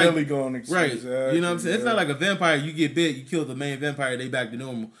it's not really like going right. Exactly, you know what I'm saying? It's not like a vampire. You get bit, you kill the main vampire, they back to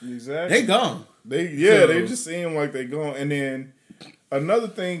normal. Exactly, they gone. They just seem like they gone. And then another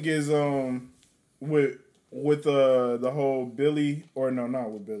thing is with the whole Billy, or no,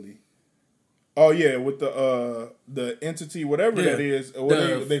 not with Billy. Oh yeah, with the entity, whatever that is,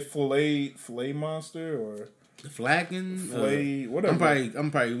 they fillet monster or the flagon, whatever.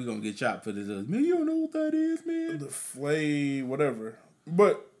 I'm probably we gonna get chopped for this. Man, you don't know what that is, man. The flay, whatever.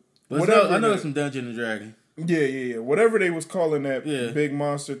 But whatever. I know it's from Dungeon and Dragon. Yeah. Whatever they was calling that big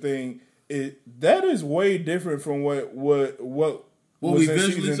monster thing, that is way different from what was we in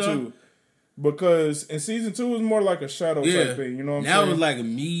visually season saw? 2. Because in season 2 it was more like a shadow type thing, you know what I'm saying? Now it's like a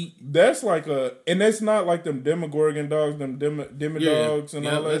meat. That's like and that's not like them Demogorgon dogs, them Demodogs and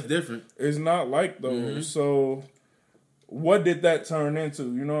all that. That's different. It's not like those. So what did that turn into?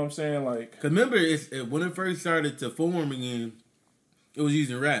 You know what I'm saying? Like, cause remember, when it first started to form again, it was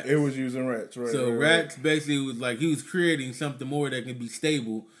using rats. It was using rats, right? So rats basically was like he was creating something more that can be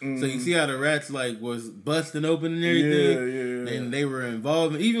stable. So you see how the rats like was busting open and everything, and they were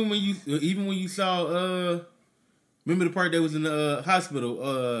involved. Even when you saw remember the part that was in the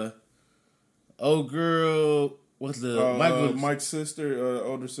hospital? Old girl, what's the Mike's sister,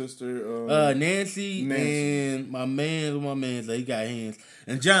 older sister, Nancy, and my man, so he got hands,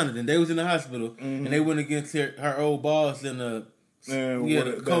 and Jonathan. They was in the hospital, and they went against her old boss and the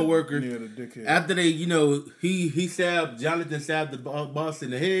co-worker. The dickhead. After they, Jonathan stabbed the boss in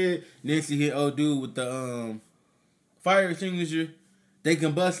the head. Nancy hit old dude with the fire extinguisher. They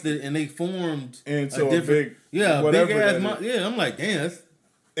combusted and they formed into a big ass. I'm like, damn.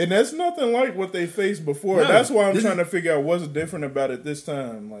 And that's nothing like what they faced before. No, that's why I'm trying to figure out what's different about it this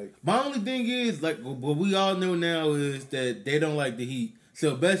time. Like, my only thing is, like, what we all know now is that they don't like the heat.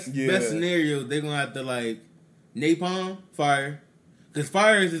 So best scenario, they're gonna have to like napalm fire. Because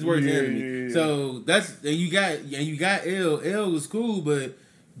fire is his worst enemy. Yeah. So that's and you got L. L was cool, but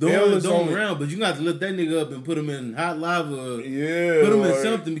don't around. But you got to lift that nigga up and put him in hot lava. Yeah, put him in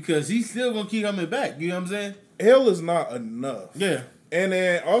something because he's still gonna keep coming back. You know what I'm saying? L is not enough. Yeah, and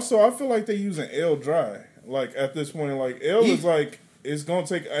then also I feel like they're using L dry. Like at this point, like L is like. It's gonna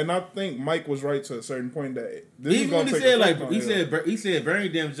take, and I think Mike was right to a certain point that this even when he said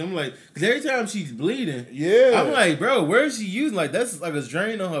brain damage. I'm like, because every time she's bleeding, I'm like, bro, where is she using? Like that's like a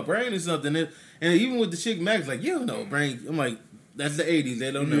drain on her brain or something. And even with the chick Max, like you don't know brain. I'm like, that's the '80s.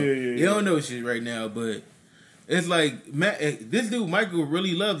 They don't know. They don't know shit right now. But it's like this dude Michael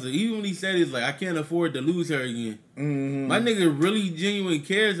really loves her. Even when he said it's like I can't afford to lose her again. Mm-hmm. My nigga really genuinely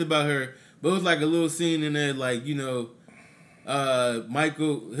cares about her. But it was like a little scene in there, like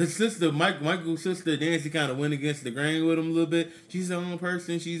Michael's sister Nancy kind of went against the grain with him a little bit. She's her own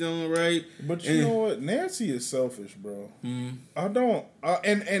person. She's on right. But you know what? Nancy is selfish, bro. I don't.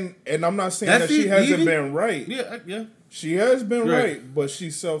 And I'm not saying that she hasn't been right. Yeah. She has been right, but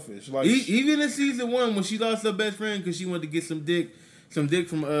she's selfish. Like even in season 1 when she lost her best friend because she wanted to get some dick from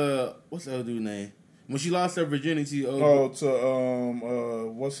what's the other dude's name? When she lost her virginity, what's his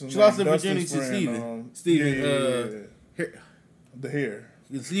name? She lost her virginity to Steven. The hair.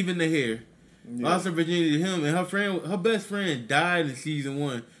 Steven the hair. Yeah. Lost her virginity to him, and her best friend died in season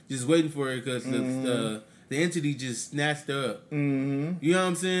 1, just waiting for her because the entity just snatched her up. Mm-hmm. You know what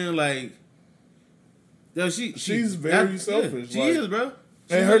I'm saying? Like, yo, she's very selfish. She is, bro.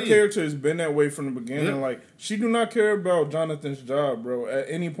 And her character has been that way from the beginning. Yeah. Like, she do not care about Jonathan's job, bro. At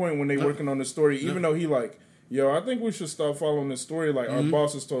any point when they working on the story, even though he like yo, I think we should start following this story. Like, our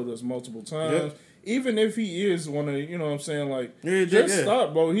bosses told us multiple times. Yep. Even if he is one of, you know what I'm saying, like, just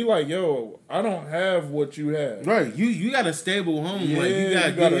stop, bro. He like, yo, I don't have what you have. Right. You got a stable home. Yeah, like, you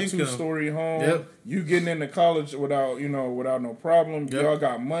got a 2-story home. Yep. You getting into college without no problem. Yep. Y'all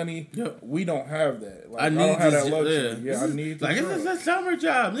got money. Yep. We don't have that. Like, I don't have that luxury. Yeah, I need like, it's a summer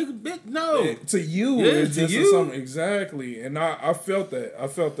job. Nigga, big, no. Yeah, to you, it's just a summer. Exactly. And I felt that.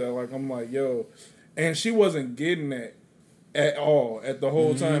 Like, I'm like, yo. And she wasn't getting that at all at the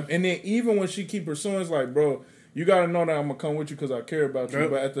whole time. And then even when she keep pursuing, it's like, bro, you got to know that I'm going to come with you because I care about you. Yep.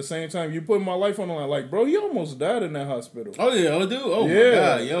 But at the same time, you put my life on the line. Like, bro, he almost died in that hospital. Oh, yeah. Oh, dude. Oh, yeah. My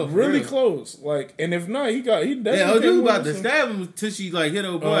God. Yo, really close. Like, and if not, he definitely. Yeah, dude about to stab him until she, like, hit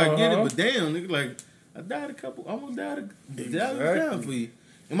her boy. I get it. But damn, nigga, like, I almost died down for you.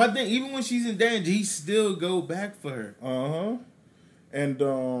 And my thing, even when she's in danger, he still go back for her.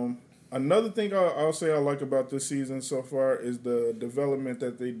 And, another thing I'll say I like about this season so far is the development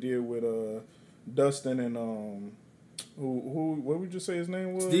that they did with Dustin and who what would you say his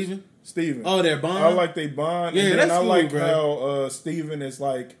name was? Steven. Oh, their bond. I like they bond. Yeah, and that's I cool, like bro. how Steven is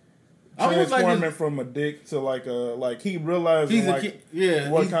like transforming from a dick to like he realizes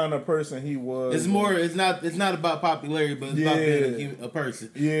what kind of person he was. It's more. It's not about popularity, but it's about being a person.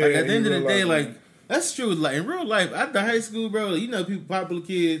 Yeah. Like at the end of the day, like. That's true. Like in real life, after high school, bro, you know, people, popular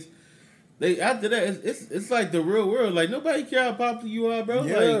kids, they after that, it's like the real world. Like nobody care how popular you are, bro.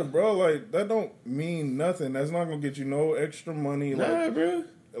 Yeah, like, bro. Like that don't mean nothing. That's not gonna get you no extra money. Nah, bro.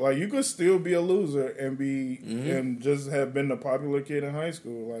 Like you could still be a loser and be and just have been the popular kid in high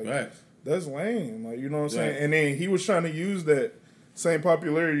school. Like that's lame. Like you know what I'm saying. And then he was trying to use that same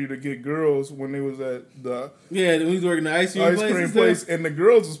popularity to get girls when they was at the when he was working the ice cream place and the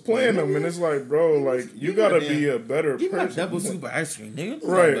girls was playing them and it's like, bro, like you gotta be a better person. Give me double super ice cream, nigga.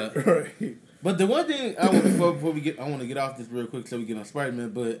 Right. But the one thing I want to get off this real quick so we get on Spider-Man.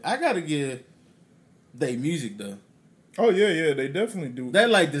 But I gotta give they music though. Oh yeah, they definitely do. That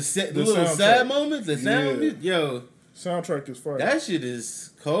like the little sad moments, the sound music, yo. Soundtrack is fire. That shit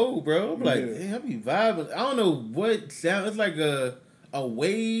is cold, bro. I'm like, I be vibing. I don't know what sound. It's like a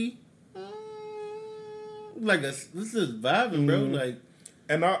wave. Like this is vibing, bro. Like,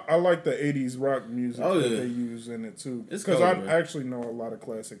 and I like the '80s rock music that they use in it too. Because I actually know a lot of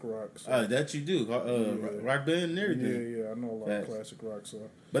classic rock. So. That you do. Rock band and everything. Yeah, I know a lot of classic rock. So,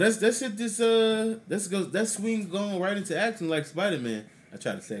 but that's it. That swing going right into action like Spider-Man. I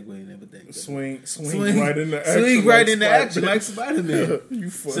try to segue and everything. Swing right into action. Swing right into action like Spider-Man. You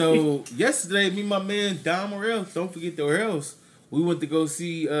funny. So yesterday, me and my man Don Morrell, don't forget the else, we went to go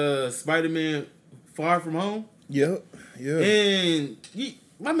see Spider-Man Far From Home. Yep. Yeah. And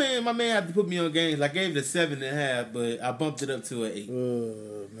my man had to put me on games. I gave it a 7.5, but I bumped it up to an 8.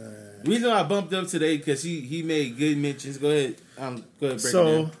 Oh man. The reason I bumped it up to the 8 because he made good mentions. Go ahead. Break it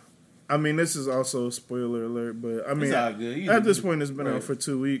down. I mean, this is also a spoiler alert, but I mean, it's all good. At this point, it's been out for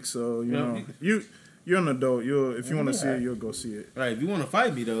 2 weeks, so you know, you're an adult. If you want to see it, you'll go see it. Right. If you want to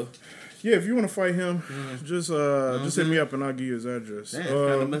fight me though, yeah. If you want to fight him, just hit me up and I'll give you his address. Damn,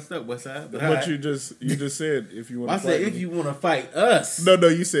 kind of messed up, Westside. But you just said if you want to fight. I said if you want to fight us. No,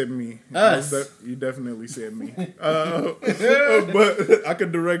 you said me. Us. You definitely said me. But I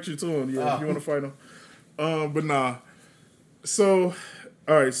could direct you to him. Yeah, if you want to fight him. But nah. So.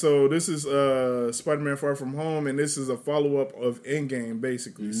 All right, so this is Spider-Man Far From Home, and this is a follow-up of Endgame,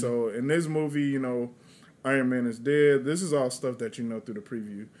 basically. Mm-hmm. So in this movie, you know, Iron Man is dead. This is all stuff that you know through the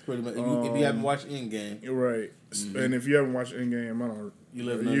preview. Pretty much. If you haven't watched Endgame. Right. Mm-hmm. And if you haven't watched Endgame,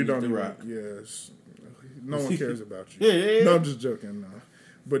 you don't rock. Yes. No one cares about you. Yeah. No, I'm just joking. No.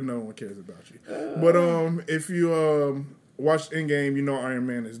 But no one cares about you. But if you watched Endgame, you know Iron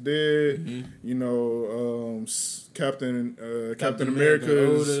Man is dead. Mm-hmm. You know, Captain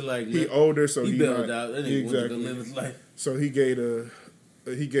America older, so he built out. That nigga wanted to live his life. So he gave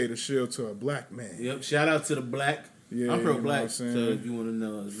a shield to a black man. Yep. Shout out to the black. Yeah, I'm pro black. So if you want to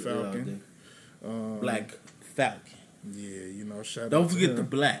know, Falcon, Black Falcon. Yeah, you know. Don't forget the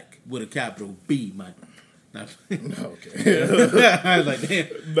black with a capital B, man. Okay. I was like, damn.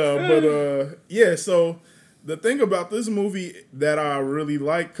 No, but yeah. So. The thing about this movie that I really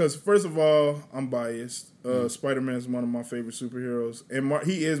like, because first of all, I'm biased. Spider-Man is one of my favorite superheroes, and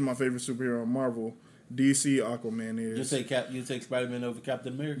he is my favorite superhero in Marvel. DC, Aquaman is. You take Spider-Man over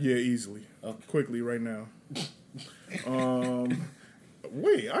Captain America? Yeah, easily. Okay. Quickly, right now.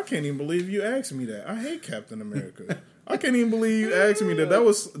 Wait, I can't even believe you asked me that. I hate Captain America. I can't even believe you asked me that. That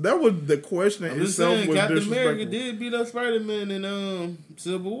was the question itself. Was Captain America did beat up Spider-Man in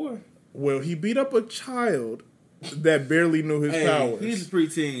Civil War. Well, he beat up a child that barely knew his powers. He's a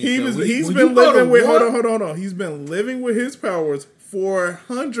preteen. He's been living with hold on. He's been living with his powers for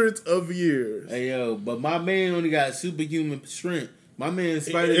hundreds of years. Hey yo, but my man only got superhuman strength. My man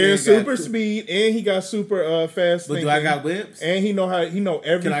Spider-Man and super speed, and he got super fast. But do I got whips? And he know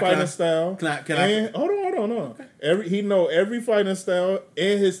every fighting style. Hold on. Okay. He know every fighting style,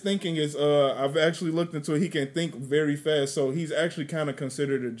 and his thinking is. I've actually looked into it. He can think very fast, so he's actually kind of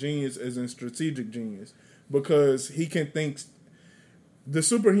considered a genius, as in strategic genius, because he can think. The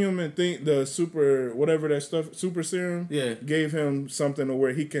superhuman thing, the super whatever that stuff, super serum, gave him something to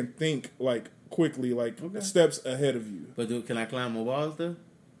where he can think like quickly, like steps ahead of you. But can I climb on walls though?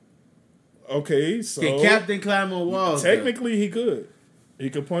 Okay, so can Captain climb on walls? Technically, he could. He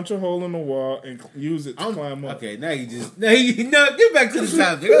could punch a hole in the wall and use it to climb up. Okay, now get back to the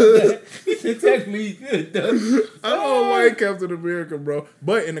topic. He said technically he could though. I don't like Captain America, bro.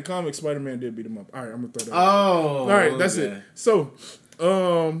 But in the comics, Spider-Man did beat him up. All right, I'm gonna throw that. All right, that's it. So.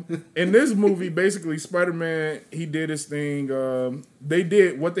 In this movie, basically, Spider-Man, he did his thing. They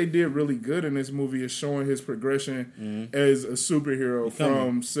did really good in this movie is showing his progression as a superhero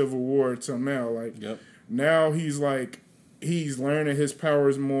from Civil War till now. Like, now he's learning his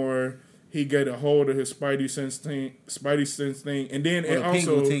powers more. He get a hold of his Spidey sense thing, and then it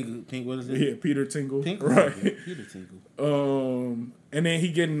also Pink, what is it? Yeah, Peter Tingle, Tinkle? right? Yeah, Peter Tingle. And then he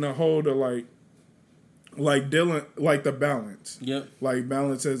getting a hold of like Dylan, like the balance. Yep. Like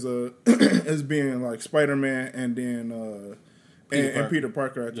balance as as being like Spider-Man and then and Peter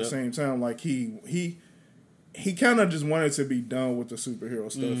Parker at the same time. Like he kind of just wanted to be done with the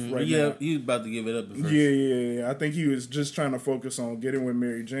superhero stuff right now. Yeah, he was about to give it up at first. Yeah. I think he was just trying to focus on getting with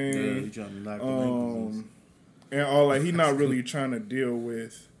Mary Jane. Yeah, he trying to knock the and all that. He not really trying to deal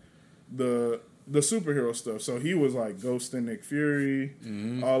with the superhero stuff. So he was like ghosting Nick Fury,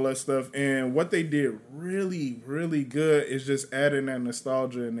 all that stuff. And what they did really, really good is just adding that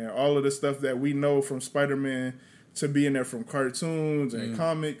nostalgia in there. All of the stuff that we know from Spider-Man to be in there from cartoons and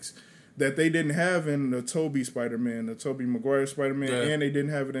comics that they didn't have in the Tobey Spider-Man, the Tobey Maguire Spider-Man, and they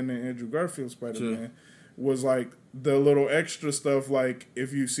didn't have it in the Andrew Garfield Spider-Man, was like the little extra stuff, like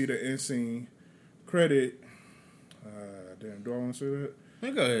if you see the end scene credit. Damn, do I want to say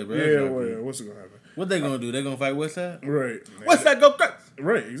that? Go ahead, bro. Yeah, what's going to happen? What they going to do? They going to fight Westside? Right. Westside go crazy.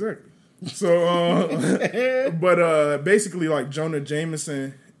 Right, exactly. So, but basically, like, Jonah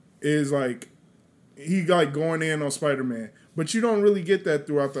Jameson is, like, he, like, going in on Spider-Man. But you don't really get that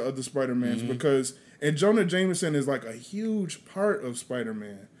throughout the other Spider-Mans because, and Jonah Jameson is, like, a huge part of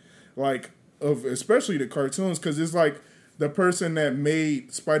Spider-Man. Like, of especially the cartoons, because it's, like, the person that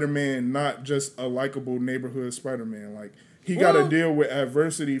made Spider-Man not just a likable neighborhood Spider-Man. Like, he got to deal with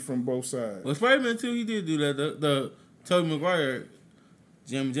adversity from both sides. Well, Spider-Man 2, he did do that. The Tobey Maguire,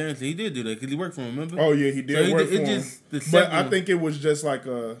 Jim Jansen, he did do that because he worked for him, remember? Oh, yeah, he did work for him. But I think it was just like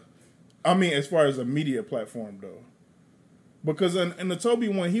as far as a media platform, though. Because in the Tobey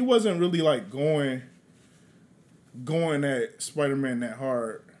one, he wasn't really like going at Spider-Man that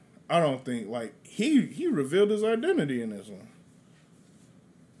hard. I don't think. Like, he revealed his identity in this one.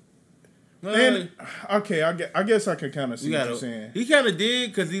 And okay, I guess I can kind of see what you're saying. He kind of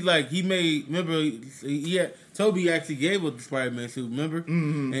did because he made. Remember, Tobey actually gave up the Spider-Man suit. Remember,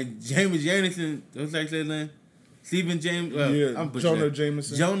 and James Jameson. What's that name? Stephen James. Jonah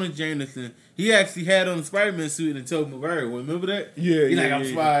Jameson. Jonah Jameson. He actually had on the Spider-Man suit and Tobey Maguire. Remember that? Yeah. He's I'm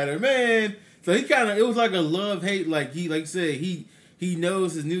Spider-Man. So he kind of. It was like a love-hate. Like you said, he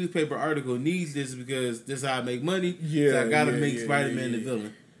knows his newspaper article needs this because this is how I make money. Yeah. So I gotta make Spider-Man the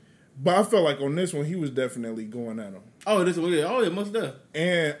villain. But I felt like on this one, he was definitely going at him. Oh, this one, yeah. Oh, yeah, most definitely.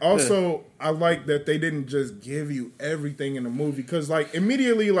 And also, I like that they didn't just give you everything in the movie. Because, like,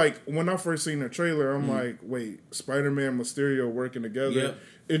 immediately, like, when I first seen the trailer, I'm like, wait, Spider-Man, Mysterio working together? Yep.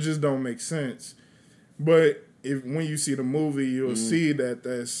 It just don't make sense. But when you see the movie, you'll see that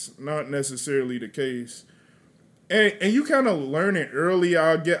that's not necessarily the case. And you kind of learn it early.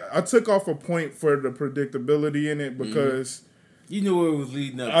 I took off a point for the predictability in it because... You knew where it was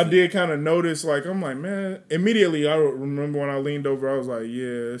leading up. I did kind of notice, like, I'm like, man. Immediately, I remember when I leaned over, I was like,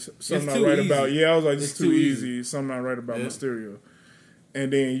 yeah, something not right about. Yeah, I was like, it's too easy. Something not right about Mysterio.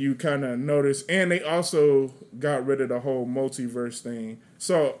 And then you kind of notice, and they also got rid of the whole multiverse thing.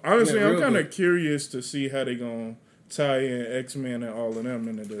 So honestly, I'm kind of curious to see how they gonna tie in X-Men and all of them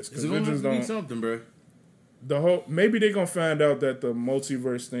into this because it just don't something, bro. Maybe they gonna find out that the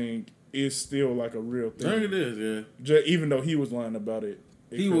multiverse thing is still like a real thing. I think it is, yeah. Even though he was lying about it.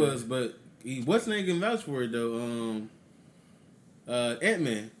 He was, but what's name can vouch for it though?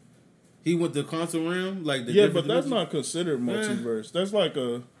 Ant-Man. He went to Quantum Realm, like but that's not considered multiverse. That's like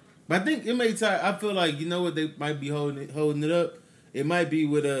a. But I think it may tie. I feel like, you know what, they might be holding it up. It might be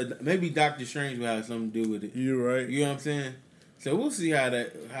with maybe Doctor Strange will have something to do with it. You're right. You know what I'm saying? So we'll see how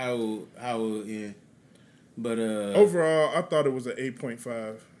it'll end. But overall, I thought it was an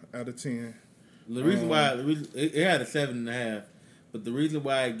 8.5 out of 10. The reason why it had a 7.5, but the reason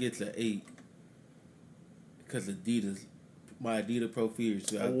why it gets an 8 because my Adidas Pro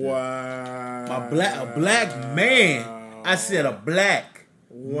Fears. Wow. A black man. I said a black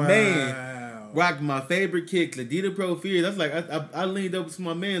man rocking my favorite kicks, Adidas Pro Fears. I was like, I leaned up to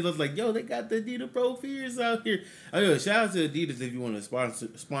my man. I was like, yo, they got the Adidas Pro Fears out here. Oh, yo, shout out to Adidas if you want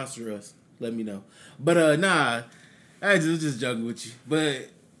to sponsor us. Let me know. But nah, I just joking with you. But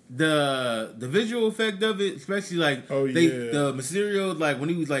the visual effect of it, especially like the Mysterio, like when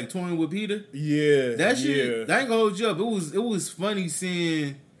he was like toying with Peter. Yeah. That shit, that ain't gonna hold you up. It was funny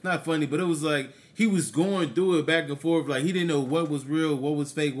seeing, not funny, but it was like he was going through it back and forth. Like he didn't know what was real, what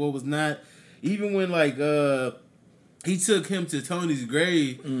was fake, what was not. Even when like he took him to Tony's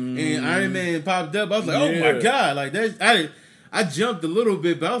grave and Iron Man popped up, I was like, oh my god, like that. I jumped a little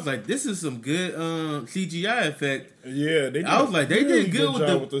bit, but I was like, "This is some good CGI effect." Yeah, I was like, "They did good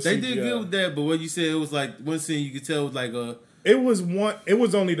with the They did good with that." But what you said, it was like one scene you could tell was like a. It was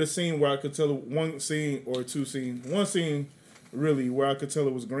only the scene where I could tell one scene or two scenes. One scene, really, where I could tell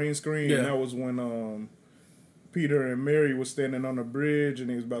it was green screen, and that was when Peter and Mary was standing on a bridge and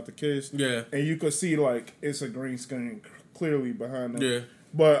he was about to kiss. Yeah, and you could see like it's a green screen clearly behind them. Yeah.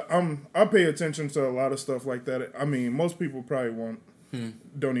 But I pay attention to a lot of stuff like that. I mean, most people probably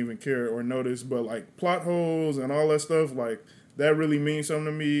don't even care or notice, but like plot holes and all that stuff, like that really means something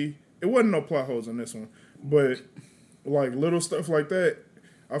to me. It wasn't no plot holes in this one, but like little stuff like that,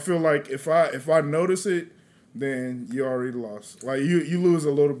 I feel like if I notice it, then you already lost. Like you lose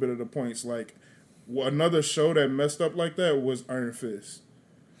a little bit of the points. Like another show that messed up like that was Iron Fist.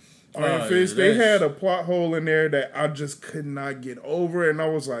 Iron Fist, they had a plot hole in there that I just could not get over, and I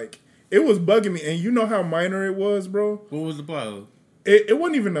was like, it was bugging me. And you know how minor it was, bro. What was the plot hole? It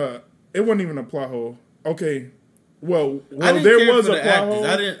wasn't even a plot hole. Okay, well there was a plot hole.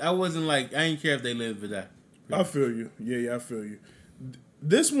 I wasn't like, I didn't care if they lived or die. I feel you. Yeah, I feel you.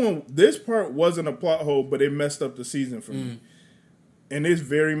 This part wasn't a plot hole, but it messed up the season for me. And it's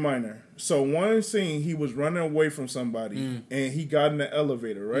very minor. So one scene, he was running away from somebody, and he got in the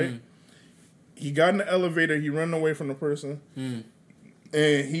elevator, right? He got in the elevator, he ran away from the person, and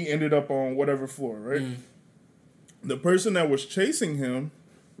he ended up on whatever floor, right? The person that was chasing him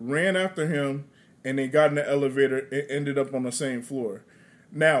ran after him, and they got in the elevator and ended up on the same floor.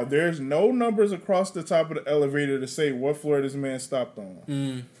 Now, there's no numbers across the top of the elevator to say what floor this man stopped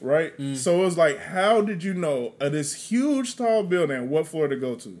on, right? So it was like, how did you know of this huge, tall building what floor to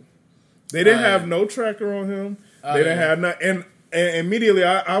go to? They didn't have no tracker on him. They didn't have nothing. And immediately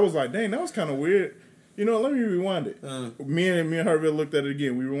I was like, dang, that was kind of weird. You know, let me rewind it. Me and Harville looked at it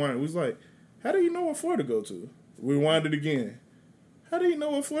again. We rewinded. We was like, how do you know what floor to go to? We rewind it again. How do you know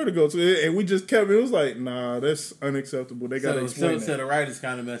what floor to go to? And we just kept it. It was like, nah, that's unacceptable. They got to explain that. So the writers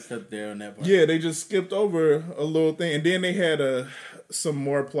kind of messed up there on that part. Yeah, they just skipped over a little thing. And then they had some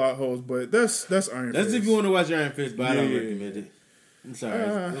more plot holes. But that's Iron Fist. That's if you want to watch Iron Fist, but I don't recommend it. I'm sorry. It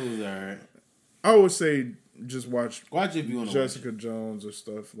was all right. I would say just watch if you want to Jessica Jones or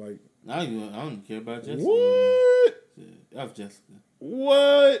stuff. Like, I don't care about Jessica. What? Of Jessica.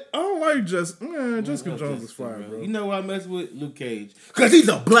 What? I don't like Jessica. Jessica Jones is fire, bro. You know why I mess with Luke Cage? Because he's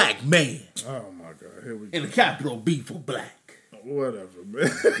a black man. Oh, my God. Here we go. And a capital B for black. Whatever, man.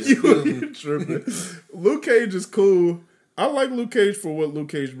 You tripping. Luke Cage is cool. I like Luke Cage for what Luke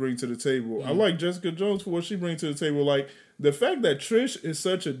Cage brings to the table. I like Jessica Jones for what she brings to the table. Like, the fact that Trish is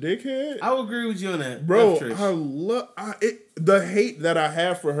such a dickhead. I would agree with you on that. Bro, I love the hate that I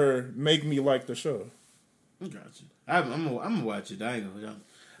have for her make me like the show. I got you. I'm gonna watch it. I ain't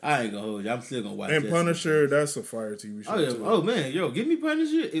gonna hold you. I'm still gonna watch it. And Punisher, that's a fire TV show. Oh, yeah. Too. Oh man, yo, give me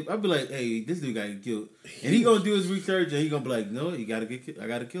Punisher. I'd be like, hey, this dude got get killed, and he gonna do his research, and he gonna be like, no, you gotta get killed. I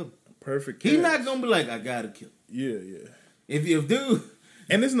gotta kill him. Perfect. He not gonna be like, I gotta kill him. Yeah. If dude.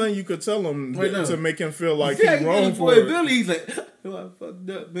 And there's nothing you could tell him to make him feel like he's wrong for it. Billy, he's like, oh, I fucked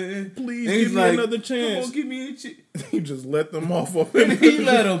up, man. Please give me another chance. Come on, give me a chance. He just let them off. And he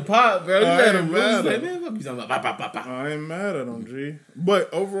let him pop, bro. He let him loose. Like, man, fuck you talking about? I ain't mad at him, G.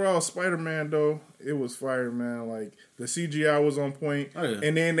 But overall, Spider-Man, though, it was fire, man. Like, the CGI was on point. Oh, yeah.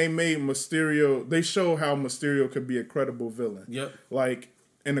 And then they made Mysterio. They show how Mysterio could be a credible villain. Yep. Like,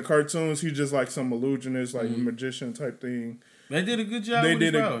 in the cartoons, he's just like some illusionist, like magician type thing. They did a good job with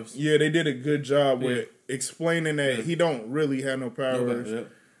his powers. They did a good job with explaining that he don't really have no powers.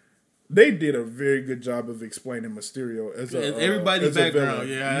 they did a very good job of explaining Mysterio as everybody's background. How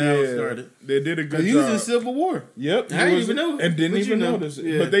it started. They did a good job. He was in Civil War. Yep, I didn't even know, and didn't even notice it.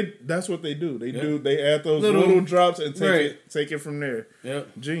 Yeah. But that's what they do. They add those little drops and take it from there.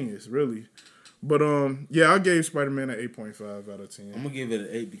 Yep, genius, really. But I gave Spider-Man an 8.5 out of 10. I'm gonna give it an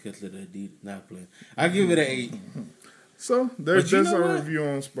 8 because of the Adidas not playing. I give it an 8. So that's our review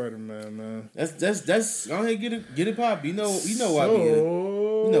on Spider-Man, man. That's go ahead get it pop. You know why I be here.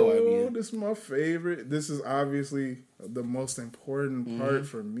 You know why I be here. This is my favorite. This is obviously the most important part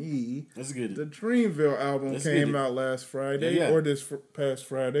for me. Let's get it. The Dreamville album came out last Friday or this past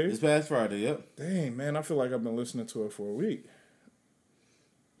Friday. This past Friday, yep. Dang, man, I feel like I've been listening to it for a week.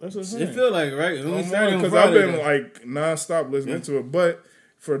 That's what I'm saying. It feel like, right? Because I've been like nonstop listening to it. But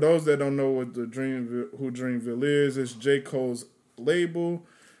for those that don't know what who Dreamville is, it's J. Cole's label.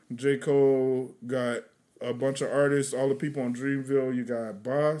 J. Cole got a bunch of artists, all the people on Dreamville. You got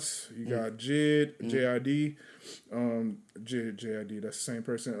Boss, you got JID, J-I-D, J-I-D, that's the same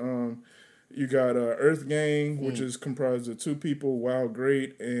person. You got Earth Gang, which is comprised of 2 people, Wild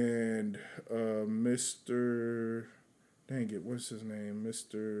Great and Mr. Dang it, what's his name?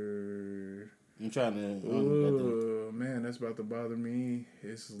 Mr. I'm trying to. Oh, man, that's about to bother me.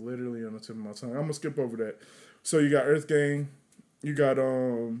 It's literally on the tip of my tongue. I'm going to skip over that. So you got Earth Gang, you got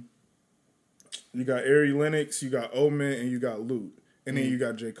Ari Lennox, you got Omen, and you got Loot. And then you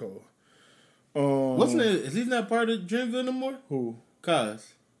got J. Cole. What's name? Is he not part of Dreamville no more? Who?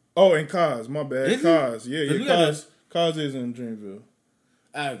 Kaz. Oh, and Kaz, my bad. Kaz. Yeah, Kaz is in Dreamville.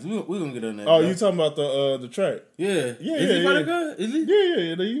 Alright, we're gonna get on that. Oh, you talking about the track? Yeah. Is he part of Kaz? Is he?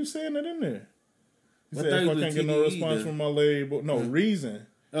 Yeah. They you saying it in there. He said, if I can't get no response from my label. No, Reason.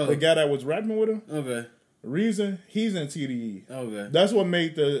 Oh. The guy that was rapping with him. Okay. Reason, he's in TDE. Okay. That's what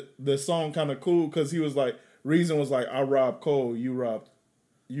made the song kind of cool because he was like, Reason was like, I rob Cole, you rob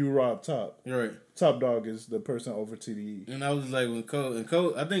Top. You're right. Top Dog is the person over TDE. And I was like, when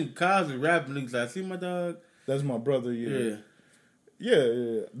Cole, I think Kaz was rapping, he was like, see my dog? That's my brother, yeah.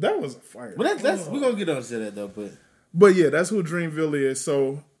 Yeah. That was a fire. But that's we're going to get on to that, though. But yeah, that's who Dreamville is.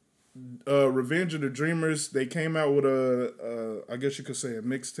 So, Revenge of the Dreamers, they came out with I guess you could say a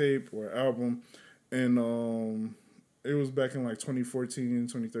mixtape or album. And it was back in like 2014,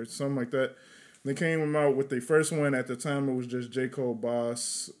 2013, something like that. They came out with their first one. At the time, it was just J. Cole,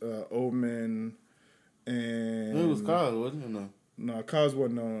 Boss, Omen, and... It was Kaz, wasn't it? No, Kaz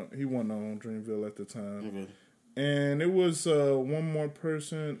wasn't on... He wasn't on Dreamville at the time. Okay. And it was one more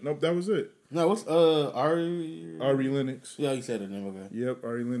person. Nope, that was it. No, what's Ari Lennox. Yeah, you said her name, okay. Yep,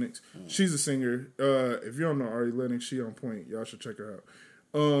 Ari Lennox. She's a singer. If you don't know Ari Lennox, she on point. Y'all should check her out.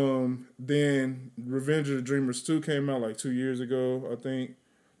 Then Revenge of the Dreamers 2 came out like 2 years ago, I think.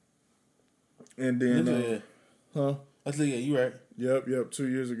 And then I think you right. Yep, 2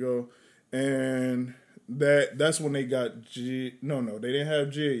 years ago. And that's when they got G. No, they didn't have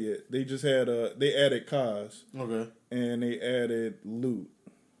G yet. They just had they added Kaz. Okay. And they added Loot.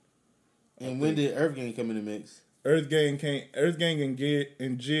 And when did Earth Gang come in the mix? Earth Gang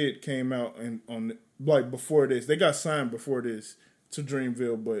and JID came out on like before this. They got signed before this to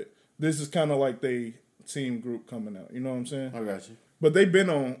Dreamville, but this is kind of like they team group coming out. You know what I'm saying? I got you. But they've been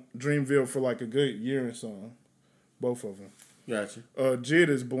on Dreamville for like a good year and so, both of them. Got you. JID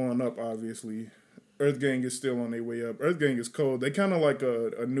is blowing up, obviously. Earth Gang is still on their way up. Earth Gang is cold. They kind of like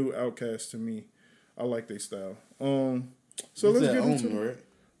a new Outcast to me. I like their style. So let's get into it. Right?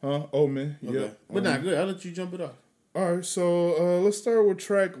 Huh? Omen. Okay. Yep. But not good. I'll let you jump it off. All right. So let's start with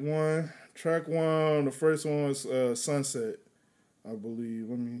track 1. Track 1. The first one was Sunset, I believe.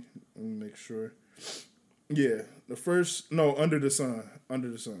 Let me make sure. Yeah. Under the Sun.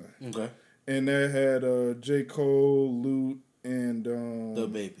 Okay. And that had J. Cole, Loot, and The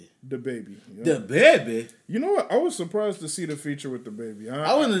Baby. Yep. The Baby? You know what? I was surprised to see the feature with The Baby.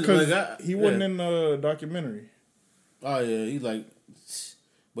 I wasn't because he wasn't in the documentary. Oh yeah, he's like,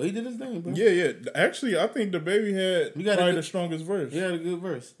 but he did his thing, bro. Yeah. Actually, I think The Baby had probably the strongest verse. He had a good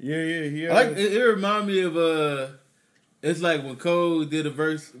verse. Yeah. He had it reminded me of it's like when Cole did a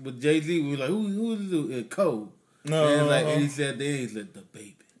verse with Jay-Z. We were like, who is it? Cole. No. And he said he's like The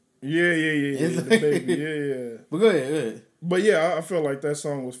Baby. Yeah. The Baby. Yeah. But go ahead. But yeah, I feel like that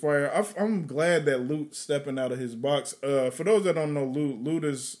song was fire. I'm glad that Loot stepping out of his box. For those that don't know, Loot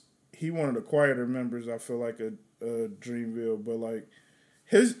is one of the quieter members. I feel like a Dreamville, but like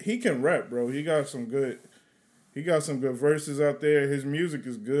he can rap, bro. He got some good verses out there. His music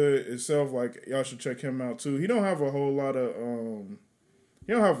is good itself. Like y'all should check him out too. He don't have a whole lot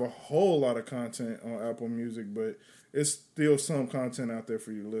of content on Apple Music, but it's still some content out there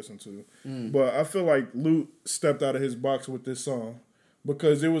for you to listen to. But I feel like Loot stepped out of his box with this song.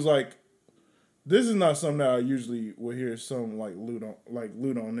 because it was like, this is not something that I usually would hear some like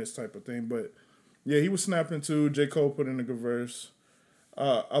Luda on this type of thing. But yeah, he was snapping too. J. Cole put in a good verse.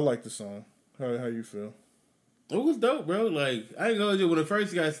 I like the song. How you feel? It was dope, bro. Like, I ain't gonna do, when it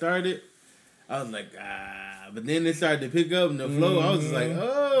first got started, I was like, but then it started to pick up in the flow. I was just like,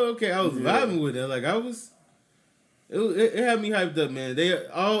 oh, okay. I was vibing with it. Like, it had me hyped up, man.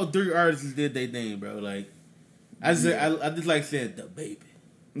 All three artists did their thing, bro. Like, I just like saying the baby.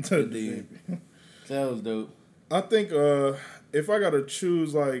 The baby. So that was dope. I think if I gotta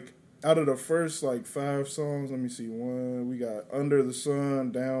choose, like, out of the first like 5 songs, let me see. We got Under the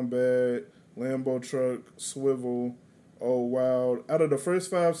Sun, Down Bad, Lambo Truck, Swivel, Oh Wild. Out of the first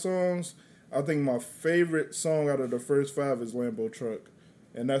 5 songs, I think my favorite song out of the first 5 is Lambo Truck,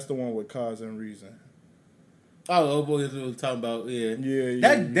 and that's the one with Cause and Reason. Oh boy, that's what we was talking about. Yeah.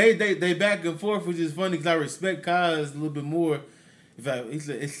 That they back and forth, which is funny because I respect Cause a little bit more.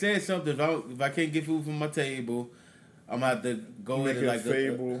 It said something. If I can't get food from my table, I'm gonna have to go into like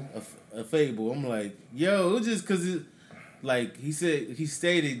a fable. I'm like, yo, it was just because like he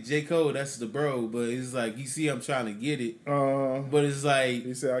stated J. Cole, that's the bro, but it's like you see I'm trying to get it, but it's like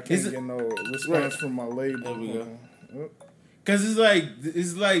he said I can't get no response from my label. There we go. Cause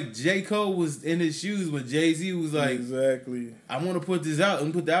it's like J. Cole was in his shoes when Jay-Z was like, exactly, I want to put this out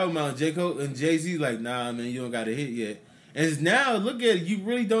and put the album out. J. Cole and Jay-Z like, nah, man, you don't got a hit yet. And it's now, look at it, you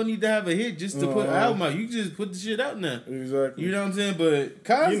really don't need to have a hit just to put an album out. You just put the shit out now. Exactly. You know what I'm saying? But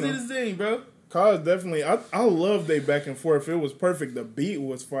Cause did his thing, bro. Cause definitely, I love they back and forth. It was perfect. The beat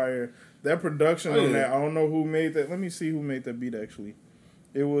was fire. That production on that, I don't know who made that. Let me see who made that beat actually.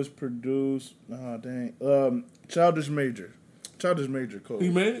 It was produced, Childish Major. Childish Major Code. He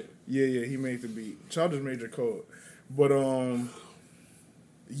made it? Yeah, he made the beat. Childish Major Code. But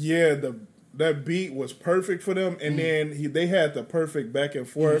yeah, that beat was perfect for them, and then they had the perfect back and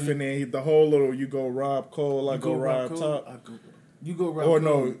forth, and then the whole little you go Rob Cole, I go Rob Top. You go Rob Cole. Or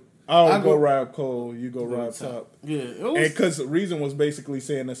no, I'll go Rob Cole, you go Rob Top. Yeah, and because Reason was basically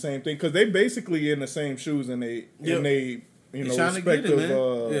saying the same thing, because they basically in the same shoes, and they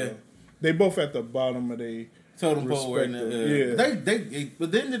respective. They both at the bottom of their totem pole right now. Yeah. They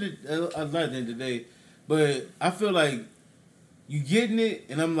but then not the end of the day, but I feel like you getting it,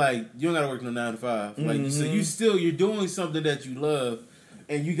 and I'm like, you don't gotta work no 9 to 5. Like, so you're doing something that you love,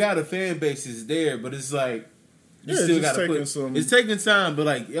 and you got a fan base is there, but it's like you still gotta it's taking time, but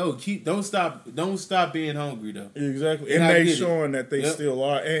like, yo, don't stop being hungry though. Exactly, and they showing that they still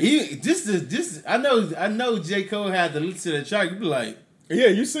are. And I know J. Cole had to listen to the track. You be like, yeah,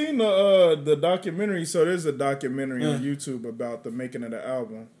 you seen the documentary? So there's a documentary on YouTube about the making of the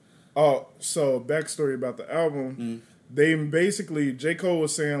album. Oh, so backstory about the album. They basically, J. Cole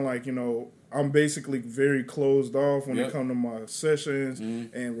was saying like, I'm basically very closed off when it comes to my sessions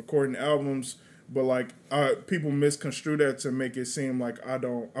and recording albums. But like people misconstrue that to make it seem like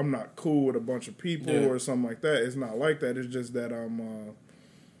I'm not cool with a bunch of people or something like that. It's not like that. It's just that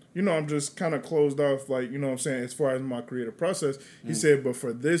I'm just kind of closed off, like, you know what I'm saying, as far as my creative process. He said, but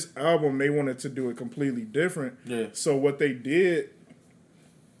for this album, they wanted to do it completely different. Yeah. So what they did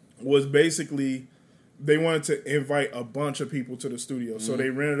was basically they wanted to invite a bunch of people to the studio. So they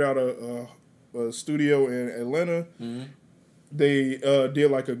rented out a studio in Atlanta. They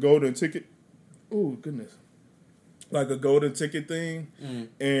did like a golden ticket. Oh, goodness. Like a golden ticket thing.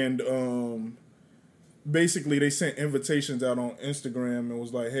 And basically they sent invitations out on Instagram and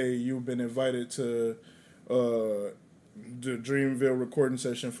was like, hey, you've been invited to the Dreamville recording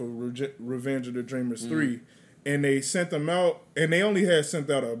session for Revenge of the Dreamers 3. And they sent them out, and they only had sent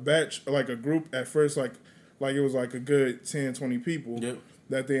out a batch, like a group at first, like it was like a good 10, 20 people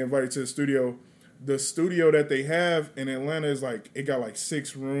that they invited to the studio. The studio that they have in Atlanta is like, it got like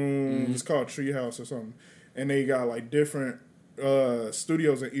 6 rooms. It's called Treehouse or something. And they got like different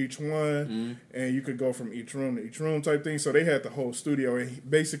studios in each one, and you could go from each room to each room type thing. So they had the whole studio, and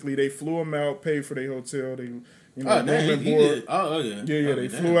basically they flew them out, paid for their hotel. They, room and board. They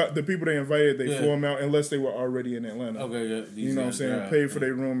flew out the people they invited. They flew them out unless they were already in Atlanta. You know what I'm saying? Paid for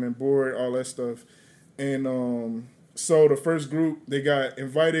their room and board, all that stuff, and so the first group they got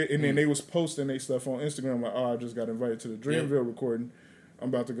invited, and then they was posting their stuff on Instagram like, I just got invited to the Dreamville recording. I'm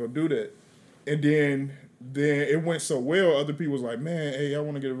about to go do that, and then it went so well, other people was like, man, hey, I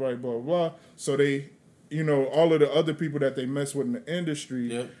want to get it right, blah, blah, blah. So they, all of the other people that they mess with in the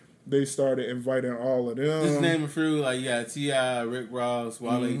industry, they started inviting all of them. Just name a few, like, T.I., Rick Ross,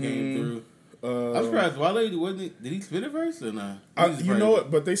 Wale came through. I'm surprised Wale did he spit a verse or not? You know what?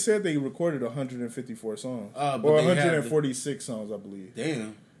 But they said they recorded 154 songs. Or 146 songs, I believe.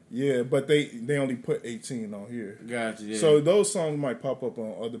 Damn. Yeah, but they only put 18 on here. Gotcha. Yeah. So those songs might pop up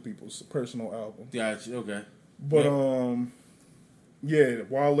on other people's personal albums. Gotcha. Okay. But yeah,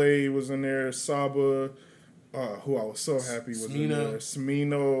 Wale was in there. Saba, who I was so happy was in there.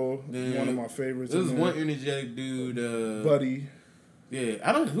 Smino, one of my favorites. There was one energetic dude. Buddy.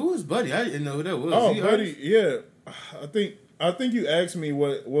 Yeah, who was Buddy? I didn't know who that was. Oh, Buddy. Yeah, I think you asked me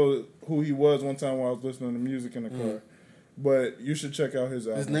who he was one time while I was listening to music in the car. But you should check out his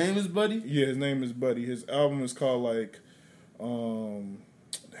album. His name is Buddy? Yeah, his name is Buddy. His album is called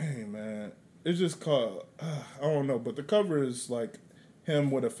dang man, it's just called I don't know, but the cover is like him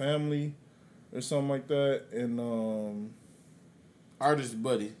with a family or something like that, and artist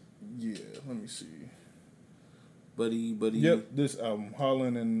Buddy. Yeah, let me see. Buddy. Yep, this album,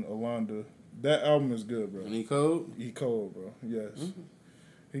 Holland and Alonda. That album is good, bro. And he cold? He cold, bro. Yes,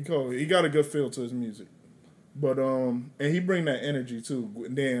 he cold. He got a good feel to his music. But and he bring that energy too.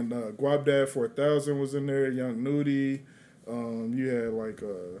 Then Guapdad 4000 was in there. Young Nudie. You had like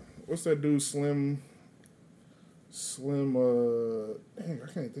what's that dude? Slim. Dang, I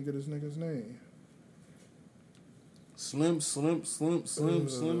can't think of this nigga's name. Slim.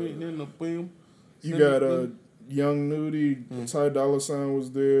 You got Young Nudie. Ty Dolla $ign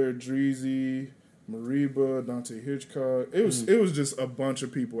was there. Dreezy, Mariba, Dante Hitchcock. It was just a bunch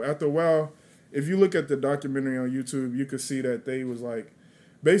of people. After a while. If you look at the documentary on YouTube, you could see that they was like,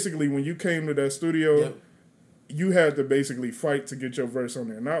 basically when you came to that studio, you had to basically fight to get your verse on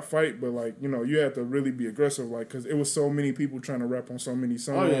there. Not fight, but like, you had to really be aggressive, like, because it was so many people trying to rap on so many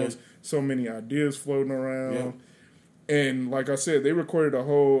songs, so many ideas floating around. And like I said, they recorded a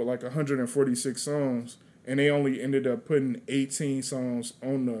whole, like 146 songs, and they only ended up putting 18 songs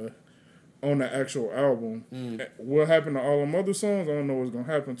on the actual album. What happened to all them other songs, I don't know what's going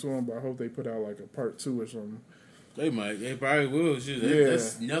to happen to them, but I hope they put out like a part 2 or something. They probably will. Shit,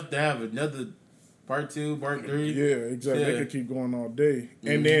 that's enough to have another part 2, part 3. Yeah, exactly. They could keep going all day.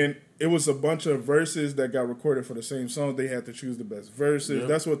 And then it was a bunch of verses that got recorded for the same song. They had to choose the best verses.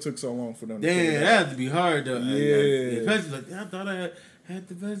 That's what took so long for them. Damn, that had to be hard though. Yeah. Especially like, I thought I had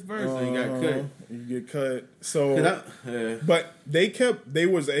the best verse. So you got cut. You get cut. So, but they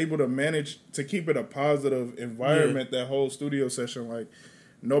was able to manage to keep it a positive environment that whole studio session. Like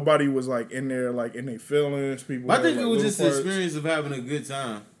nobody was like in there like in their feelings. People. I think it was just the experience of having a good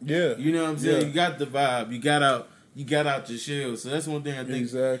time. Yeah, you know what I'm saying. You got the vibe. You got out your shell. So that's one thing I think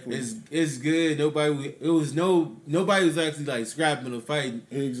is good. Nobody was actually like scrapping or fighting.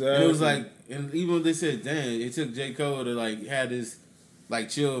 Exactly. And it was like, and even when they said, "Damn," it took J. Cole to like have this like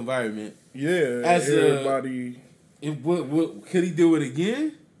chill environment. Yeah, as everybody. What could he do it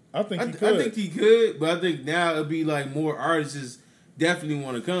again? I think he could. I think he could, but I think now it'd be like more artists definitely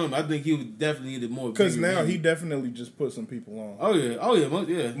want to come. I think he would definitely need more because now he definitely just put some people on. Oh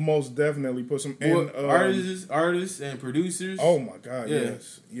yeah, most definitely put some artists and producers. Oh my God,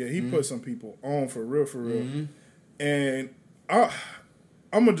 yes, yeah, he put some people on for real, and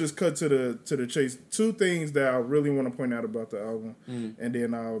I'm gonna just cut to the chase. 2 things that I really want to point out about the album, and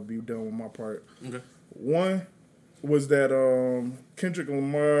then I'll be done with my part. Okay. One was that Kendrick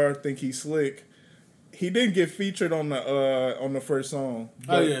Lamar, Think He's Slick. He didn't get featured on the first song.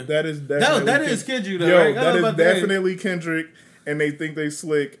 That is definitely that is Kendrick though. Right? That is definitely Kendrick, and they think they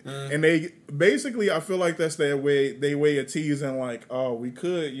slick, and they basically I feel like that's their way of teasing like, oh, we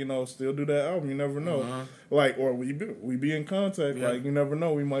could still do that album. You never know, like, or we be in contact. Like you never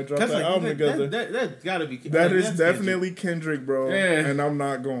know, we might drop that album together. That's gotta be. That is definitely Kendrick, bro. And I'm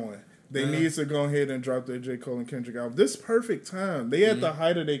not going. They need to go ahead and drop their J. Cole and Kendrick album. This perfect time. They at the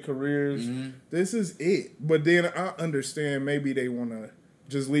height of their careers. This is it. But then I understand maybe they want to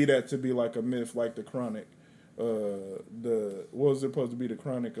just leave that to be like a myth, like the Chronic. What was it supposed to be? The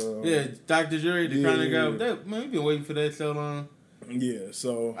Chronic. Dr. Dre, the Chronic album. Man, we been waiting for that so long. Yeah,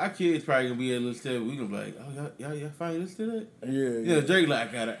 so our kids probably gonna be able to tell. We gonna be like, oh y'all finally listen to that? Yeah. Drake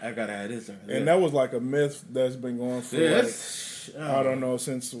like I gotta have this. And that was like a myth that's been going for I don't know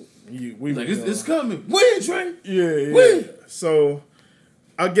since we like it's coming. Win, Trey. Yeah. Win. So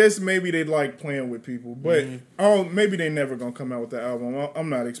I guess maybe they like playing with people, but maybe they never gonna come out with the album. I'm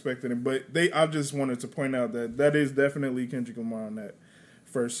not expecting it, but I just wanted to point out that is definitely Kendrick Lamar on that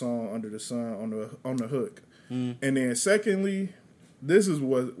first song, Under the Sun, on the hook, and then secondly. This was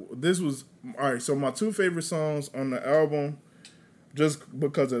all right. So my 2 favorite songs on the album, just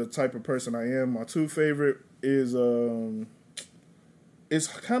because of the type of person I am, my 2 favorite is it's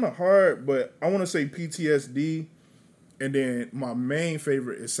kind of hard, but I want to say PTSD, and then my main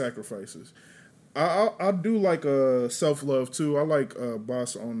favorite is Sacrifices. I do like Self Love too. I like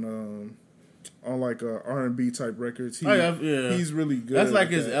Boss on like R&B type records. He's really good. That's like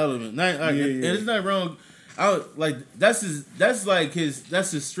his element. And it's not wrong. That's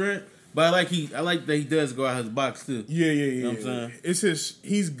his strength. But I like that he does go out his box too. Yeah. You know what I'm saying?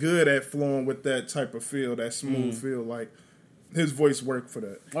 He's good at flowing with that type of feel, that smooth feel. Like his voice worked for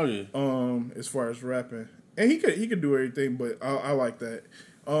that. Oh yeah. As far as rapping, and he could do everything, but I like that.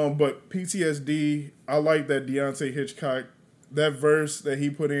 But PTSD, I like that Deontay Hitchcock, that verse that he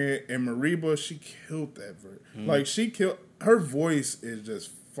put in, and Mariba, she killed that verse. Like her voice is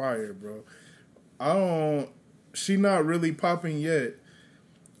just fire, bro. She not really popping yet.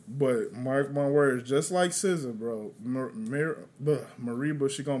 But mark my words, just like SZA, bro, Mariba,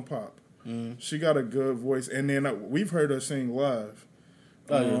 she gonna pop. She got a good voice, and then we've heard her sing live.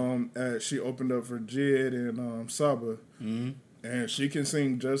 She opened up for Jid and Saba, and she can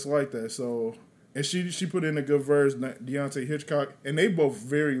sing just like that. So, and she put in a good verse, Deontay Hitchcock, and they both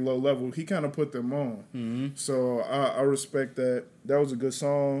very low level. He kind of put them on, so I respect that. That was a good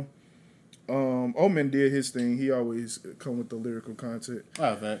song. Omen did his thing. He always come with the lyrical content.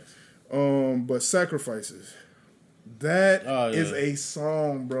 Oh, facts. But Sacrifices. That is a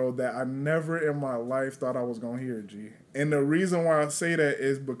song, bro, that I never in my life thought I was going to hear, G. And the reason why I say that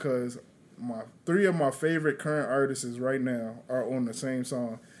is because three of my favorite current artists right now are on the same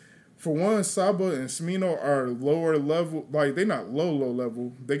song. For one, Saba and Smino are lower level. Like, they not low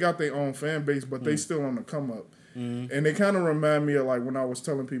level. They got their own fan base, but they still on the come up. And they kind of remind me of like when I was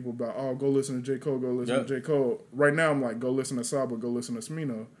telling people about, go listen to J. Cole, go listen to J. Cole. Right now I'm like, go listen to Saba, go listen to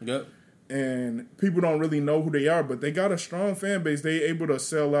Smino. Yep. And people don't really know who they are, but they got a strong fan base. They able to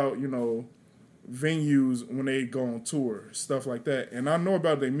sell out, venues when they go on tour, stuff like that. And I know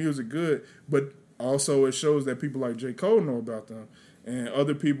about their music good, but also it shows that people like J. Cole know about them. And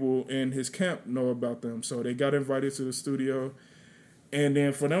other people in his camp know about them. So they got invited to the studio. And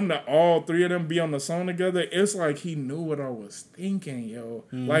then for them to all three of them be on the song together, it's like he knew what I was thinking, yo.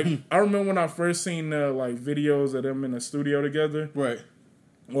 Like, I remember when I first seen videos of them in the studio together. Right.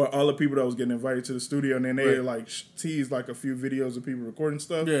 Or all the people that was getting invited to the studio, and then they teased like a few videos of people recording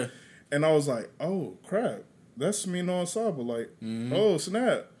stuff. Yeah. And I was like, oh, crap. That's Smino and Saba. Like, oh,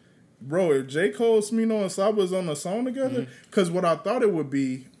 snap. Bro, if J. Cole, Smino, and Saba is on the song together, because what I thought it would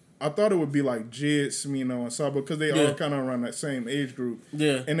be like Jid, Smino, and Saba because they all kind of around that same age group.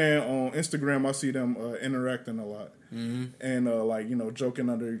 Yeah. And then on Instagram, I see them interacting a lot. And, joking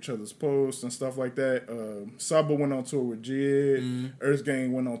under each other's posts and stuff like that. Saba went on tour with Jid. Earth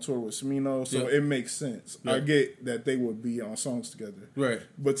Gang went on tour with Smino. So it makes sense. I get that they would be on songs together. Right.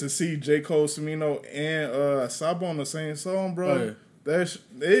 But to see J. Cole, Smino, and Saba on the same song, bro,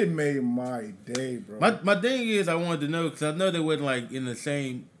 it made my day, bro. My thing is I wanted to know, because I know they wasn't like in the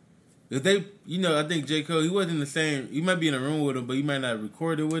same... If they, I think J. Cole, he wasn't in the same... You might be in a room with him, but you might not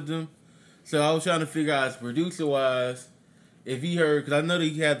record it with them. So I was trying to figure out, producer-wise, if he heard... Because I know that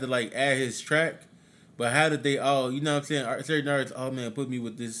he had to, add his track. But how did they all... You know what I'm saying? Certain artists, oh, man, put me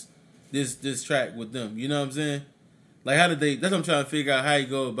with this track with them. You know what I'm saying? Like, how did they... That's what I'm trying to figure out how you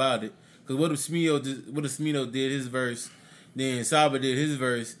go about it. Because what if Smino did his verse, then Saba did his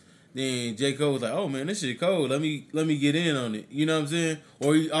verse, then J. Cole was like, oh man, this shit cold. Let me get in on it. You know what I'm saying?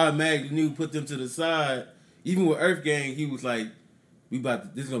 Or he automatically knew, put them to the side. Even with Earth Gang, he was like,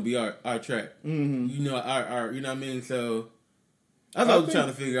 this is gonna be our track. Mm-hmm. Our you know what I mean? So that's what I was trying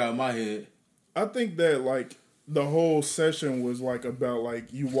to figure out in my head. I think that the whole session was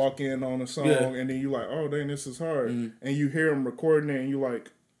about you walk in on a song and then you like, oh dang, this is hard. And you hear him recording it and you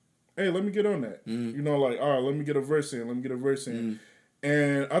like, hey, let me get on that. All right, let me get a verse in.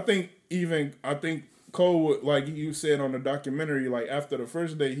 And I think Cole, like you said on the documentary, after the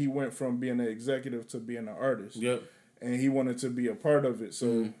first day, he went from being an executive to being an artist. Yep. And he wanted to be a part of it.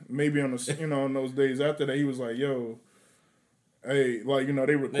 So maybe on the on those days after that, he was like, yo, hey,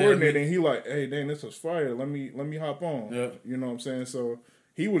 they recording it, and he like, hey, dang, this was fire. Let me hop on. Yep. You know what I'm saying? So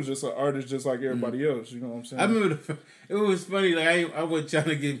he was just an artist just like everybody else. You know what I'm saying? I remember it was funny. I was trying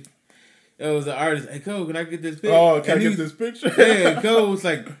to get... It was an artist. Hey, Cole, can I get this picture? Oh, can I get this picture? Yeah, Cole was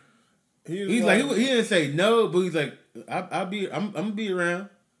like, he didn't say no, but he's like, I'm gonna be around.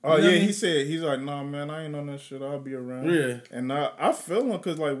 Oh yeah, he said, he's like, nah, man, I ain't on that shit. I'll be around. Yeah, and I feel him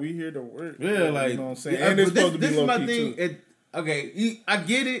because we here to work. Yeah, you know what I'm saying. And it's supposed to be low key too. I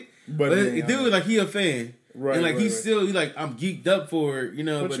get it, but dude, he a fan. Right, and he's still I'm geeked up for it,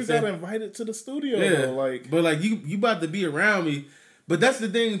 But you got invited to the studio, though, But you about to be around me. But that's the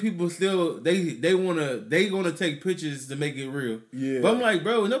thing. People still they gonna take pictures to make it real. Yeah. But I'm like,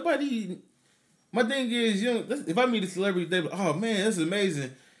 bro, nobody. My thing is, if I meet a celebrity, they be like, oh man, that's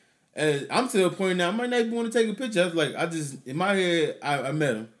amazing. And I'm to a point now, I might not even want to take a picture. I was like, in my head, I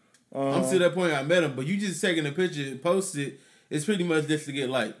met him. I'm to that point I met him, but you just taking a picture and post it. It's pretty much just to get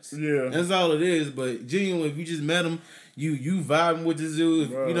likes. Yeah, that's all it is. But genuinely, if you just met him, you vibing with the zoo. You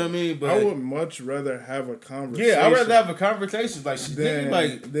know what I mean? But I would much rather have a conversation. Yeah, I'd rather have a conversation like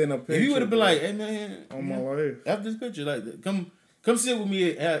than a picture. If you would have been like, "Hey man, on my life, after this picture, like come sit with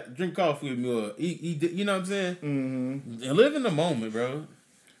me, drink coffee with me, or eat." You know what I'm saying? Mm-hmm. And live in the moment, bro.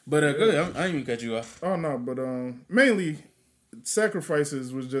 But go ahead. I ain't even cut you off. Oh no, but mainly,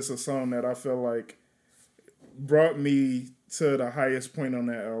 Sacrifices was just a song that I felt like brought me to the highest point on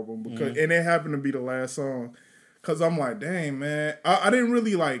that album because, and it happened to be the last song. Cause I'm like, dang man, I didn't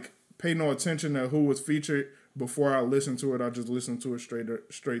really like pay no attention to who was featured before I listened to it. I just listened to it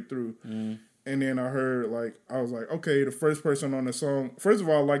straight through. And then I heard I was like, okay, the first person on the song. First of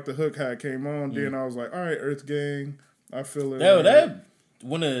all, I liked the hook how it came on. Then I was like, all right, Earth Gang, I feel it.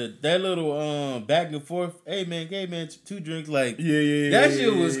 That little back and forth, hey man, gay man, 2 drinks, that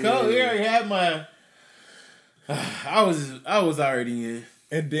shit was cold. He already had my. I was already in.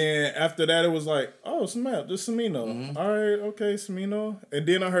 And then after that, it was like, oh snap, this Smino. All right, okay, Smino. And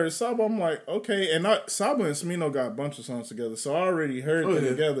then I heard Saba. I'm like, okay, and Saba and Smino got a bunch of songs together, so I already heard them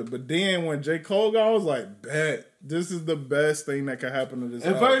together. But then when J. Cole got, I was like, bet this is the best thing that could happen to this.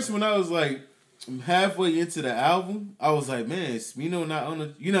 At first, when I was like halfway into the album, I was like, man, Smino not on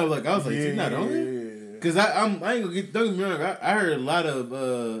the, I was like, he's not on it, because I ain't gonna don't get me wrong. I heard a lot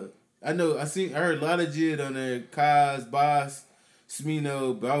of I heard a lot of Jid on there, Kaz, Boss,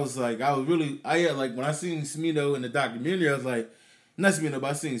 Smino, but I was like, when I seen Smino in the documentary, I was like, not Smino, but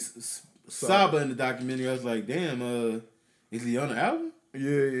I seen Saba in the documentary, I was like, damn, is he on the album? Yeah.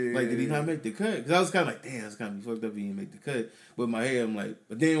 Did he not make the cut? Because I was kind of like, damn, it's kind of be fucked up if he didn't make the cut. But in my head, I'm like,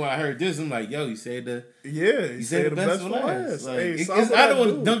 but then when I heard this, I'm like, yo, you said the best for last.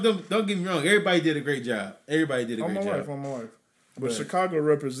 Don't get me wrong, everybody did a great job. On my life. But Chicago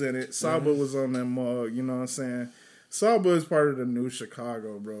represented. Saba was on that mug, you know what I'm saying? Saba is part of the new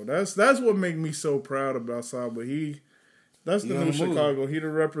Chicago, bro. That's what make me so proud about Saba. That's the new Chicago. He the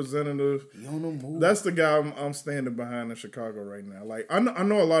representative. He on the move. That's the guy I'm standing behind in Chicago right now. Like I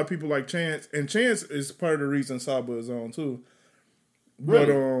know a lot of people like Chance, and Chance is part of the reason Saba is on too. Really?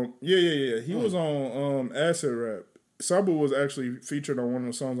 But he was on Acid Rap. Saba was actually featured on one of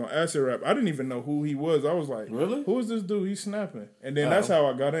the songs on Acid Rap. I didn't even know who he was. I was like, really? Who is this dude? He's snapping. And then that's how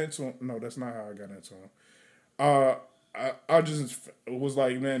I got into him. No, that's not how I got into him. I just was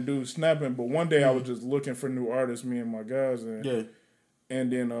like, man, dude, snapping. But one day I was just looking for new artists, me and my guys, and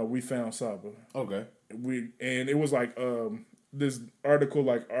then we found Saba. Okay. And it was like this article,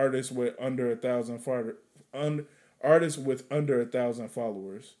 like artists with under 1,000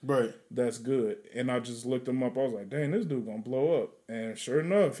 followers. Right. That's good. And I just looked him up. I was like, dang, this dude gonna blow up. And sure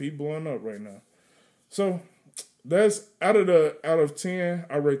enough, he blowing up right now. So that's out of 10,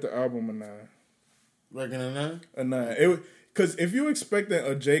 I rate the album a 9. Reckon a 9? A 9. Because if you expecting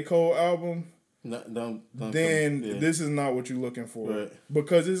a J. Cole album, then this is not what you're looking for. Right.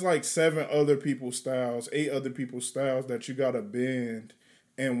 Because it's like 7 other people's styles, 8 other people's styles that you got to bend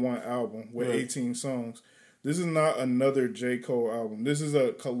in one album with 18 songs. This is not another J. Cole album. This is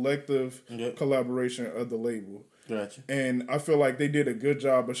a collective collaboration of the label. Gotcha. And I feel like they did a good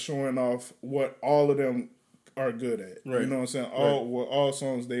job of showing off what all of them are good at. Right. You know what I'm saying? All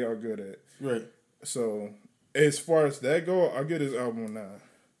songs they are good at. Right. So, as far as that go, I'll give this album a 9.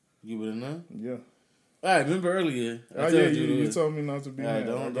 Give it a 9? Yeah. All right, remember earlier. You told me not to be mad.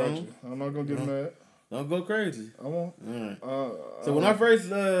 I'm not going to get mad. Don't go crazy. I won't. All right. So, when I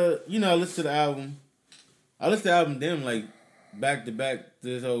first, I listened to the album, I listened to the album then, back to back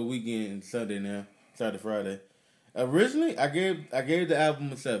this whole weekend, Sunday now, Saturday, Friday. Originally, I gave the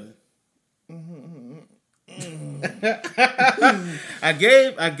album a 7. I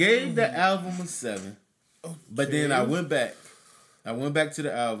gave the album a 7, but then I went back to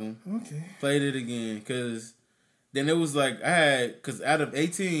the album, played it again, because then it was like because out of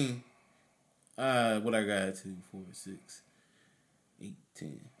 18, what I got 2, 4, 6, 8,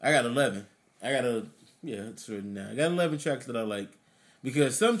 10, I got 11. It's written down. I got 11 tracks that I like.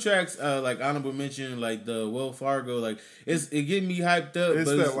 Because some tracks, like honorable mention, like the Wells Fargo, it get me hyped up. It's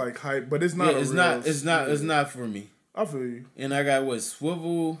that hype, but it's not. It's not for me. I feel you. And I got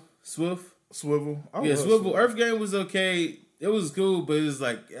Swivel. Swivel. Earth Gang was okay. It was cool, but it was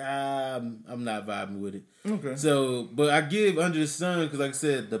I'm not vibing with it. Okay. So, but I give Under the Sun because, like I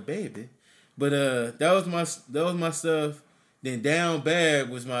said, the baby. But that was my stuff. Then Down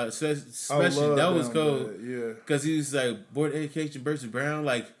Bad was my special. That was cool. Bad. Yeah. Because he was like, Board Education versus Brown.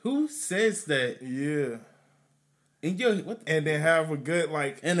 Like, who says that? Yeah. and and then have a good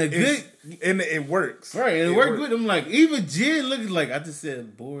and it works, right? And it worked good. I'm like, even Jen looking like I just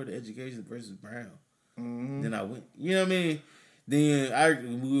said, Board of Education versus Brown. Mm-hmm. Then I went, you know what I mean?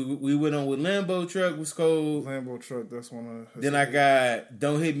 Then we went on with Lambo Truck was cold. Lambo Truck, that's one of. Then I got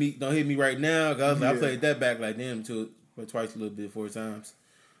Don't Hit Me Right Now. Cause I played that back like damn twice a little bit, 4 times.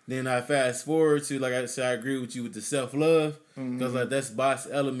 Then I fast forward to, like I said, I agree with you with the self love because like that's Boss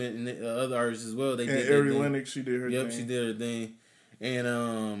Element and the other artists as well. They did Ari Lennox, she did her thing. Yep, she did her thing.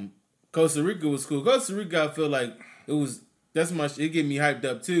 And Costa Rica was cool. Costa Rica, I feel like that's my shit. It get me hyped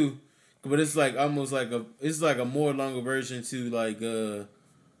up too. But it's like almost like a more longer version to like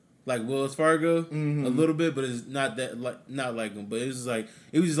Wells Fargo a little bit, but it's not that not like them. But it was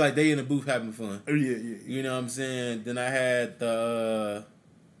just like they in the booth having fun. Yeah. You know what I'm saying? Then I had the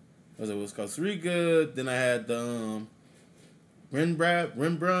it was Costa Rica. Then I had the Rembrandt.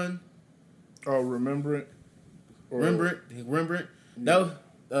 Oh, Rembrandt. Rembrandt. That was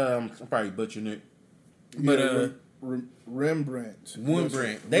I'm probably butchering it, but Rembrandt.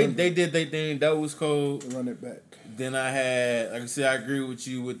 They did their thing. That was cool. Run it back. Then I had, like I said, I agree with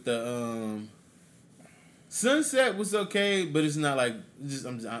you with the Sunset was okay, but it's not like it's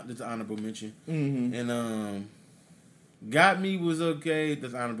an honorable mention. Mm-hmm. And Got Me was okay.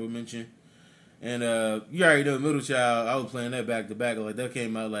 That's honorable mention. And you already know Middle Child. I was playing that back to back. Like that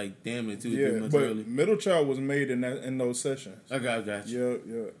came out like damn it 2-3 months early. Middle Child was made in those sessions. I got you.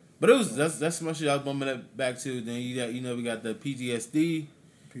 Yeah. But it was that's my shit. I was bumping that back to. Then you got we got the PTSD.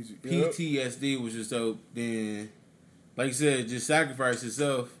 PTSD was just dope. Then, like you said, just Sacrifice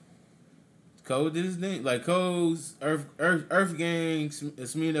Yourself. Cole did his thing. Like Cole's Earth Gang,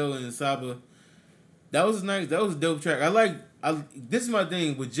 Smino and Saba. That was nice. That was a dope track. This is my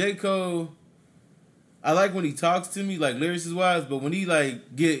thing with J. Cole. I like when he talks to me, like lyrics wise, but when he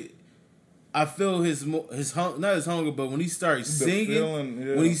I feel not his hunger, but when he starts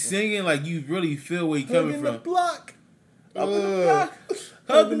singing, when he's singing, like you really feel where he's coming from. Up in the block.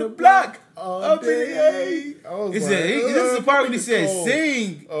 Up in the block. Up in the This is the part when he said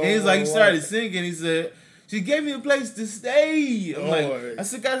sing, and he's like he started singing. He said, "She gave me a place to stay." I'm like, I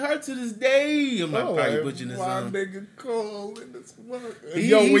still got her to this day. I'm like, probably butchering this song. My nigga Cole in this work. He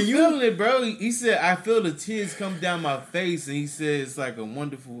feeling it, bro. He said, "I feel the tears come down my face," and he said, "It's like a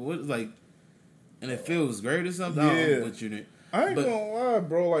wonderful and it feels great or something." Yeah. I don't know what you I ain't gonna lie,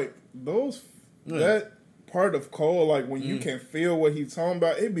 bro. Like that part of Cole, like when you can feel what he's talking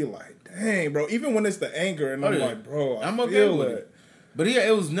about, it'd be like, dang, bro. Even when it's the anger, and I'm like, bro, I'm okay with it. But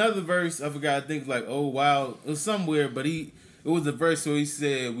it was another verse. I forgot. I think like, oh wow, it was somewhere. But it was a verse where he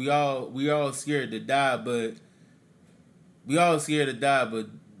said, "We all scared to die, but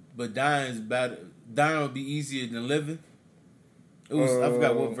dying's better. Dying would be easier than living." It was. I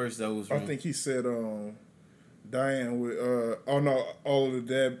forgot what verse that was from. I think he said, "Dying with all of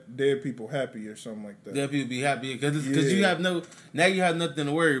the dead people happy" or something like that. Dead people be happy because you have nothing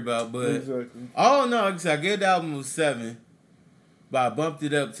to worry about. But exactly. Oh no, like I said, I gave the album a 7. But I bumped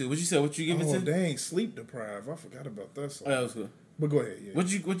it up to what you said. What you give it to? Oh dang, Sleep Deprived. I forgot about that song. Oh, that was good. But go ahead. Yeah. What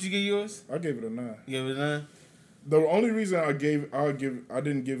you give yours? I gave it a 9. You gave it a 9. The only reason I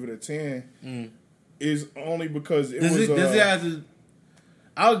didn't give it a 10 is only because it was. Does it have to?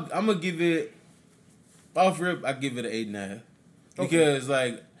 I'm gonna give it off rip. I give it an 8.5 because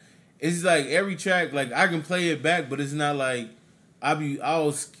it's like every track like I can play it back, but it's not like.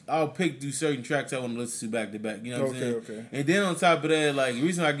 I'll pick through certain tracks I want to listen to back to back. You know what I'm saying? Okay. And then on top of that, like the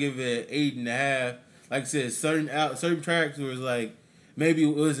reason I give it 8.5, like I said, certain tracks where it's like maybe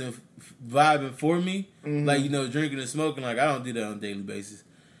it wasn't vibing for me, like drinking and smoking. Like I don't do that on a daily basis.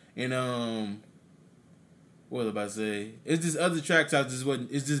 And what was I about to say? It's just other tracks it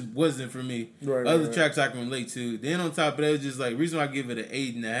just wasn't for me. Other tracks I can relate to. Then on top of that, it's just like reason why I give it an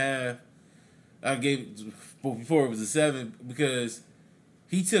 8.5. I gave it before it was a 7 because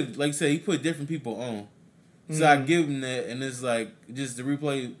he took, like I said, he put different people on. So I give him that, and it's like just the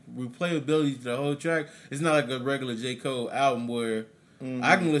replayability to the whole track. It's not like a regular J. Cole album where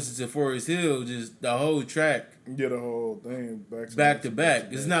I can listen to Forest Hill, just the whole track. Get the whole thing back to back.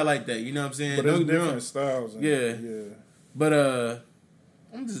 It's not like that, you know what I'm saying? But it's different styles. Yeah. But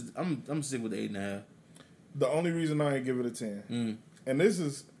I'm stick with the 8.5. The only reason I ain't give it a 10, and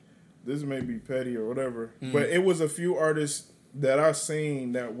this may be petty or whatever, but it was a few artists that I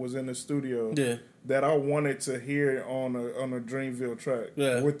seen that was in the studio that I wanted to hear on a Dreamville track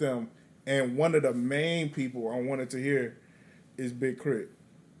with them. And one of the main people I wanted to hear is Big Crit.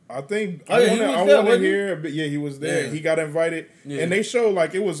 I think I want to hear, but he was there. Yeah. He got invited, and they showed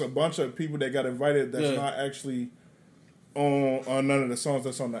like it was a bunch of people that got invited that's not actually on none of the songs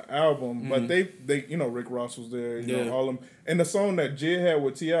that's on the album, but they Rick Ross was there, you know, all them, and the song that Jid had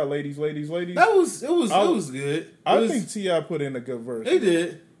with T.I., Ladies. That was good. I think T.I. put in a good verse. He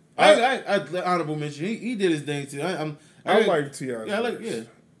did. I honorable mention. He did his thing too. I like T.I. Yeah.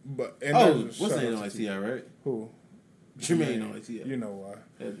 But what's name like T.I., right? Who? Jermaine don't like T.I. You know why?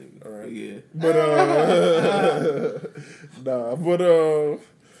 All right. Yeah. But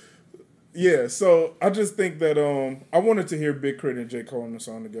yeah. So I just think that I wanted to hear Big Crit and J. Cole in the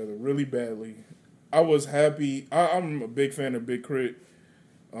song together really badly. I was happy. I'm a big fan of Big Crit.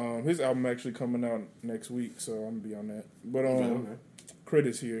 His album actually coming out next week, so I'm gonna be on that. But Crit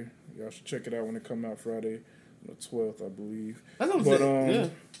is here. Y'all should check it out when it come out Friday, the 12th, I believe. That's what I'm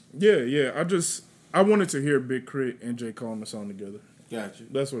saying. Yeah. I wanted to hear Big Crit and J. Cole in the song together. Gotcha.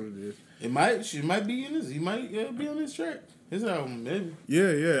 That's what it is. She might be in this. He might be on this track. His album, maybe.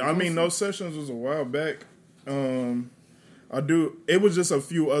 Yeah. I mean, those sessions was a while back. It was just a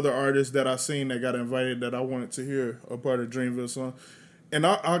few other artists that I seen that got invited that I wanted to hear a part of Dreamville song. And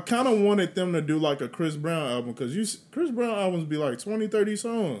I kind of wanted them to do like a Chris Brown album, because Chris Brown albums be like 20, 30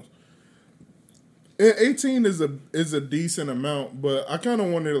 songs. And 18 is a decent amount, but I kind of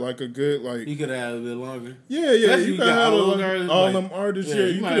wanted like a good like. You could have had a bit longer. Yeah. You could have all them artists. Yeah,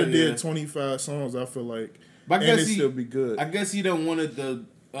 you could have did 25 songs. I feel like, but and it still be good. I guess he don't wanted the.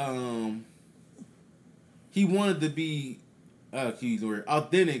 He wanted to be. Keys word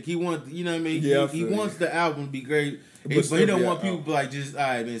authentic. He wants, you know what I mean. Yeah, he wants the album to be great, but he don't want people like just all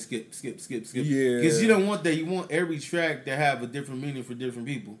right, man, skip. Yeah, because you don't want that. You want every track to have a different meaning for different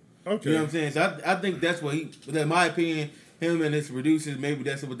people. Okay, you know what I'm saying. So I think that's what in my opinion, him and his producers, maybe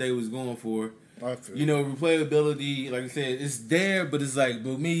that's what they was going for. You know, replayability. Like I said, it's there, but it's like,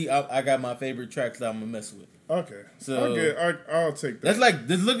 with me, I got my favorite tracks that I'm gonna mess with. Okay, so I'll take that. That's like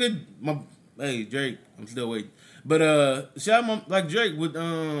just look at my Drake. I'm still waiting. But shout out like Drake with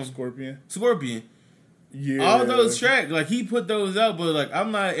Scorpion. Yeah. All those tracks, like he put those out, but like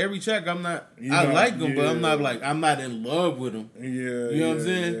I'm not every track I like them, but I'm not in love with them. Yeah. You know what I'm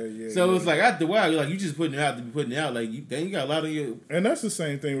saying? Yeah, so it's like after a while, you're like, you just putting it out to be putting it out. Like you got a lot of your. And that's the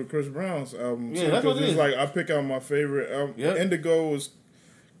same thing with Chris Brown's album. Yeah, that's what it is. Like I pick out my favorite album. Yep. Indigo was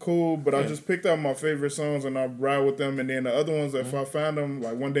cool, but I just picked out my favorite songs and I ride with them, and then the other ones, if I find them,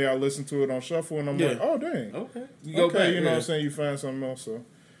 like one day I listen to it on shuffle and I'm like, oh dang, okay, you go back, you know what I'm saying, you find something else. So,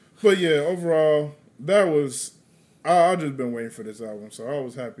 but yeah, overall, that was I just been waiting for this album, so I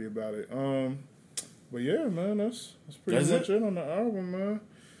was happy about it. But yeah, man, that's pretty much it on the album, man.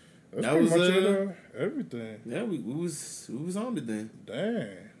 That's pretty much it. Everything. Yeah, we was on it then.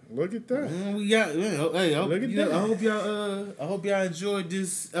 Dang. Look at that. We got. Hey, look at that. I hope y'all enjoyed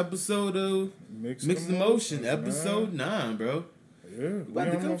this episode of Mixed Emotion, episode 9, bro. Yeah, we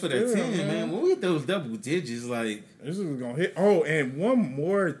about to come for that 10, man. When we hit those double digits, like this is gonna hit. Oh, and one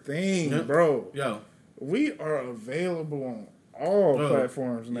more thing, bro. Yo, we are available on all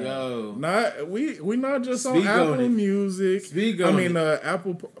platforms now. We not just on Apple Music.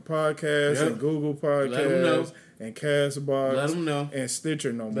 Apple Podcasts and Google Podcasts and Castbox and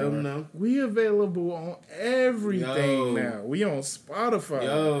Stitcher no more. Let them know. We available on everything now. We on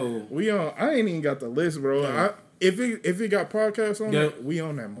Spotify. We on. I ain't even got the list, bro. If it got podcasts on it, we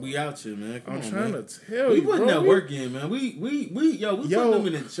on that mode. We out here, man. I'm trying to tell you. We putting that work in, man. We putting them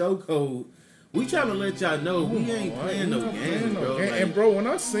in the chokehold. We trying to let y'all know we ain't playing no games, bro. And bro, when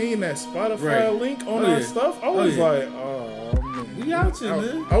I seen that Spotify link on our stuff, I was like, oh man. We out here,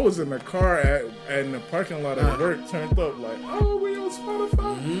 man. I was in the car in the parking lot at work, turned up like, oh, we on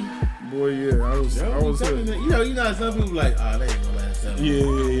Spotify. Mm-hmm. Boy, yeah, I was here. You know, some people like, oh, they ain't gonna last that long.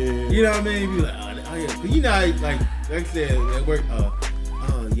 Yeah. You know what I mean? Be like, oh yeah. But you know, like I said at work,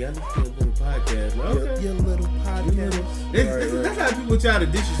 yeah, let's get a little podcast. Like, okay. Your little podcast. That's how people try to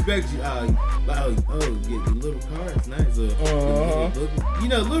disrespect you. Get your little car, it's nice. You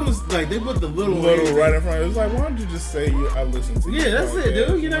know, little, like, they put the little right in front. It's like, why don't you just say I listen to you? Yeah, that's it,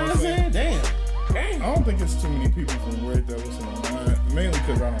 dude. You know what I'm saying? Damn. I don't think it's too many people from work that listen to mine. Mainly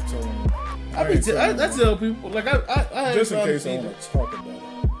because I don't tell them. I tell people, like, I just in case I want to talk about it.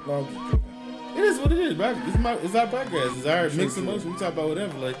 No, I'm just kidding. It is what it is, bro. It's our podcast. It's our mixed emotion. We talk about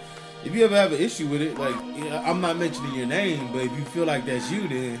whatever. Like, if you ever have an issue with it, like, I'm not mentioning your name, but if you feel like that's you,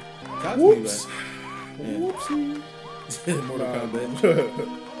 then talk to me about it. Whoopsie. Mortal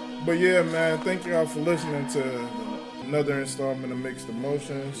Kombat. But yeah, man, thank y'all for listening to another installment of Mixed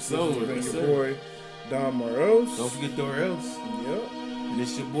Emotions. So, this has been your boy, Don Moros. Don't forget Dorels. Yep. And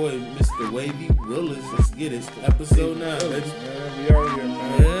it's your boy, Mr. Wavy Willis. Let's get it. Episode 9, baby. Man, we out here,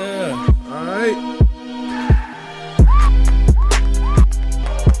 man.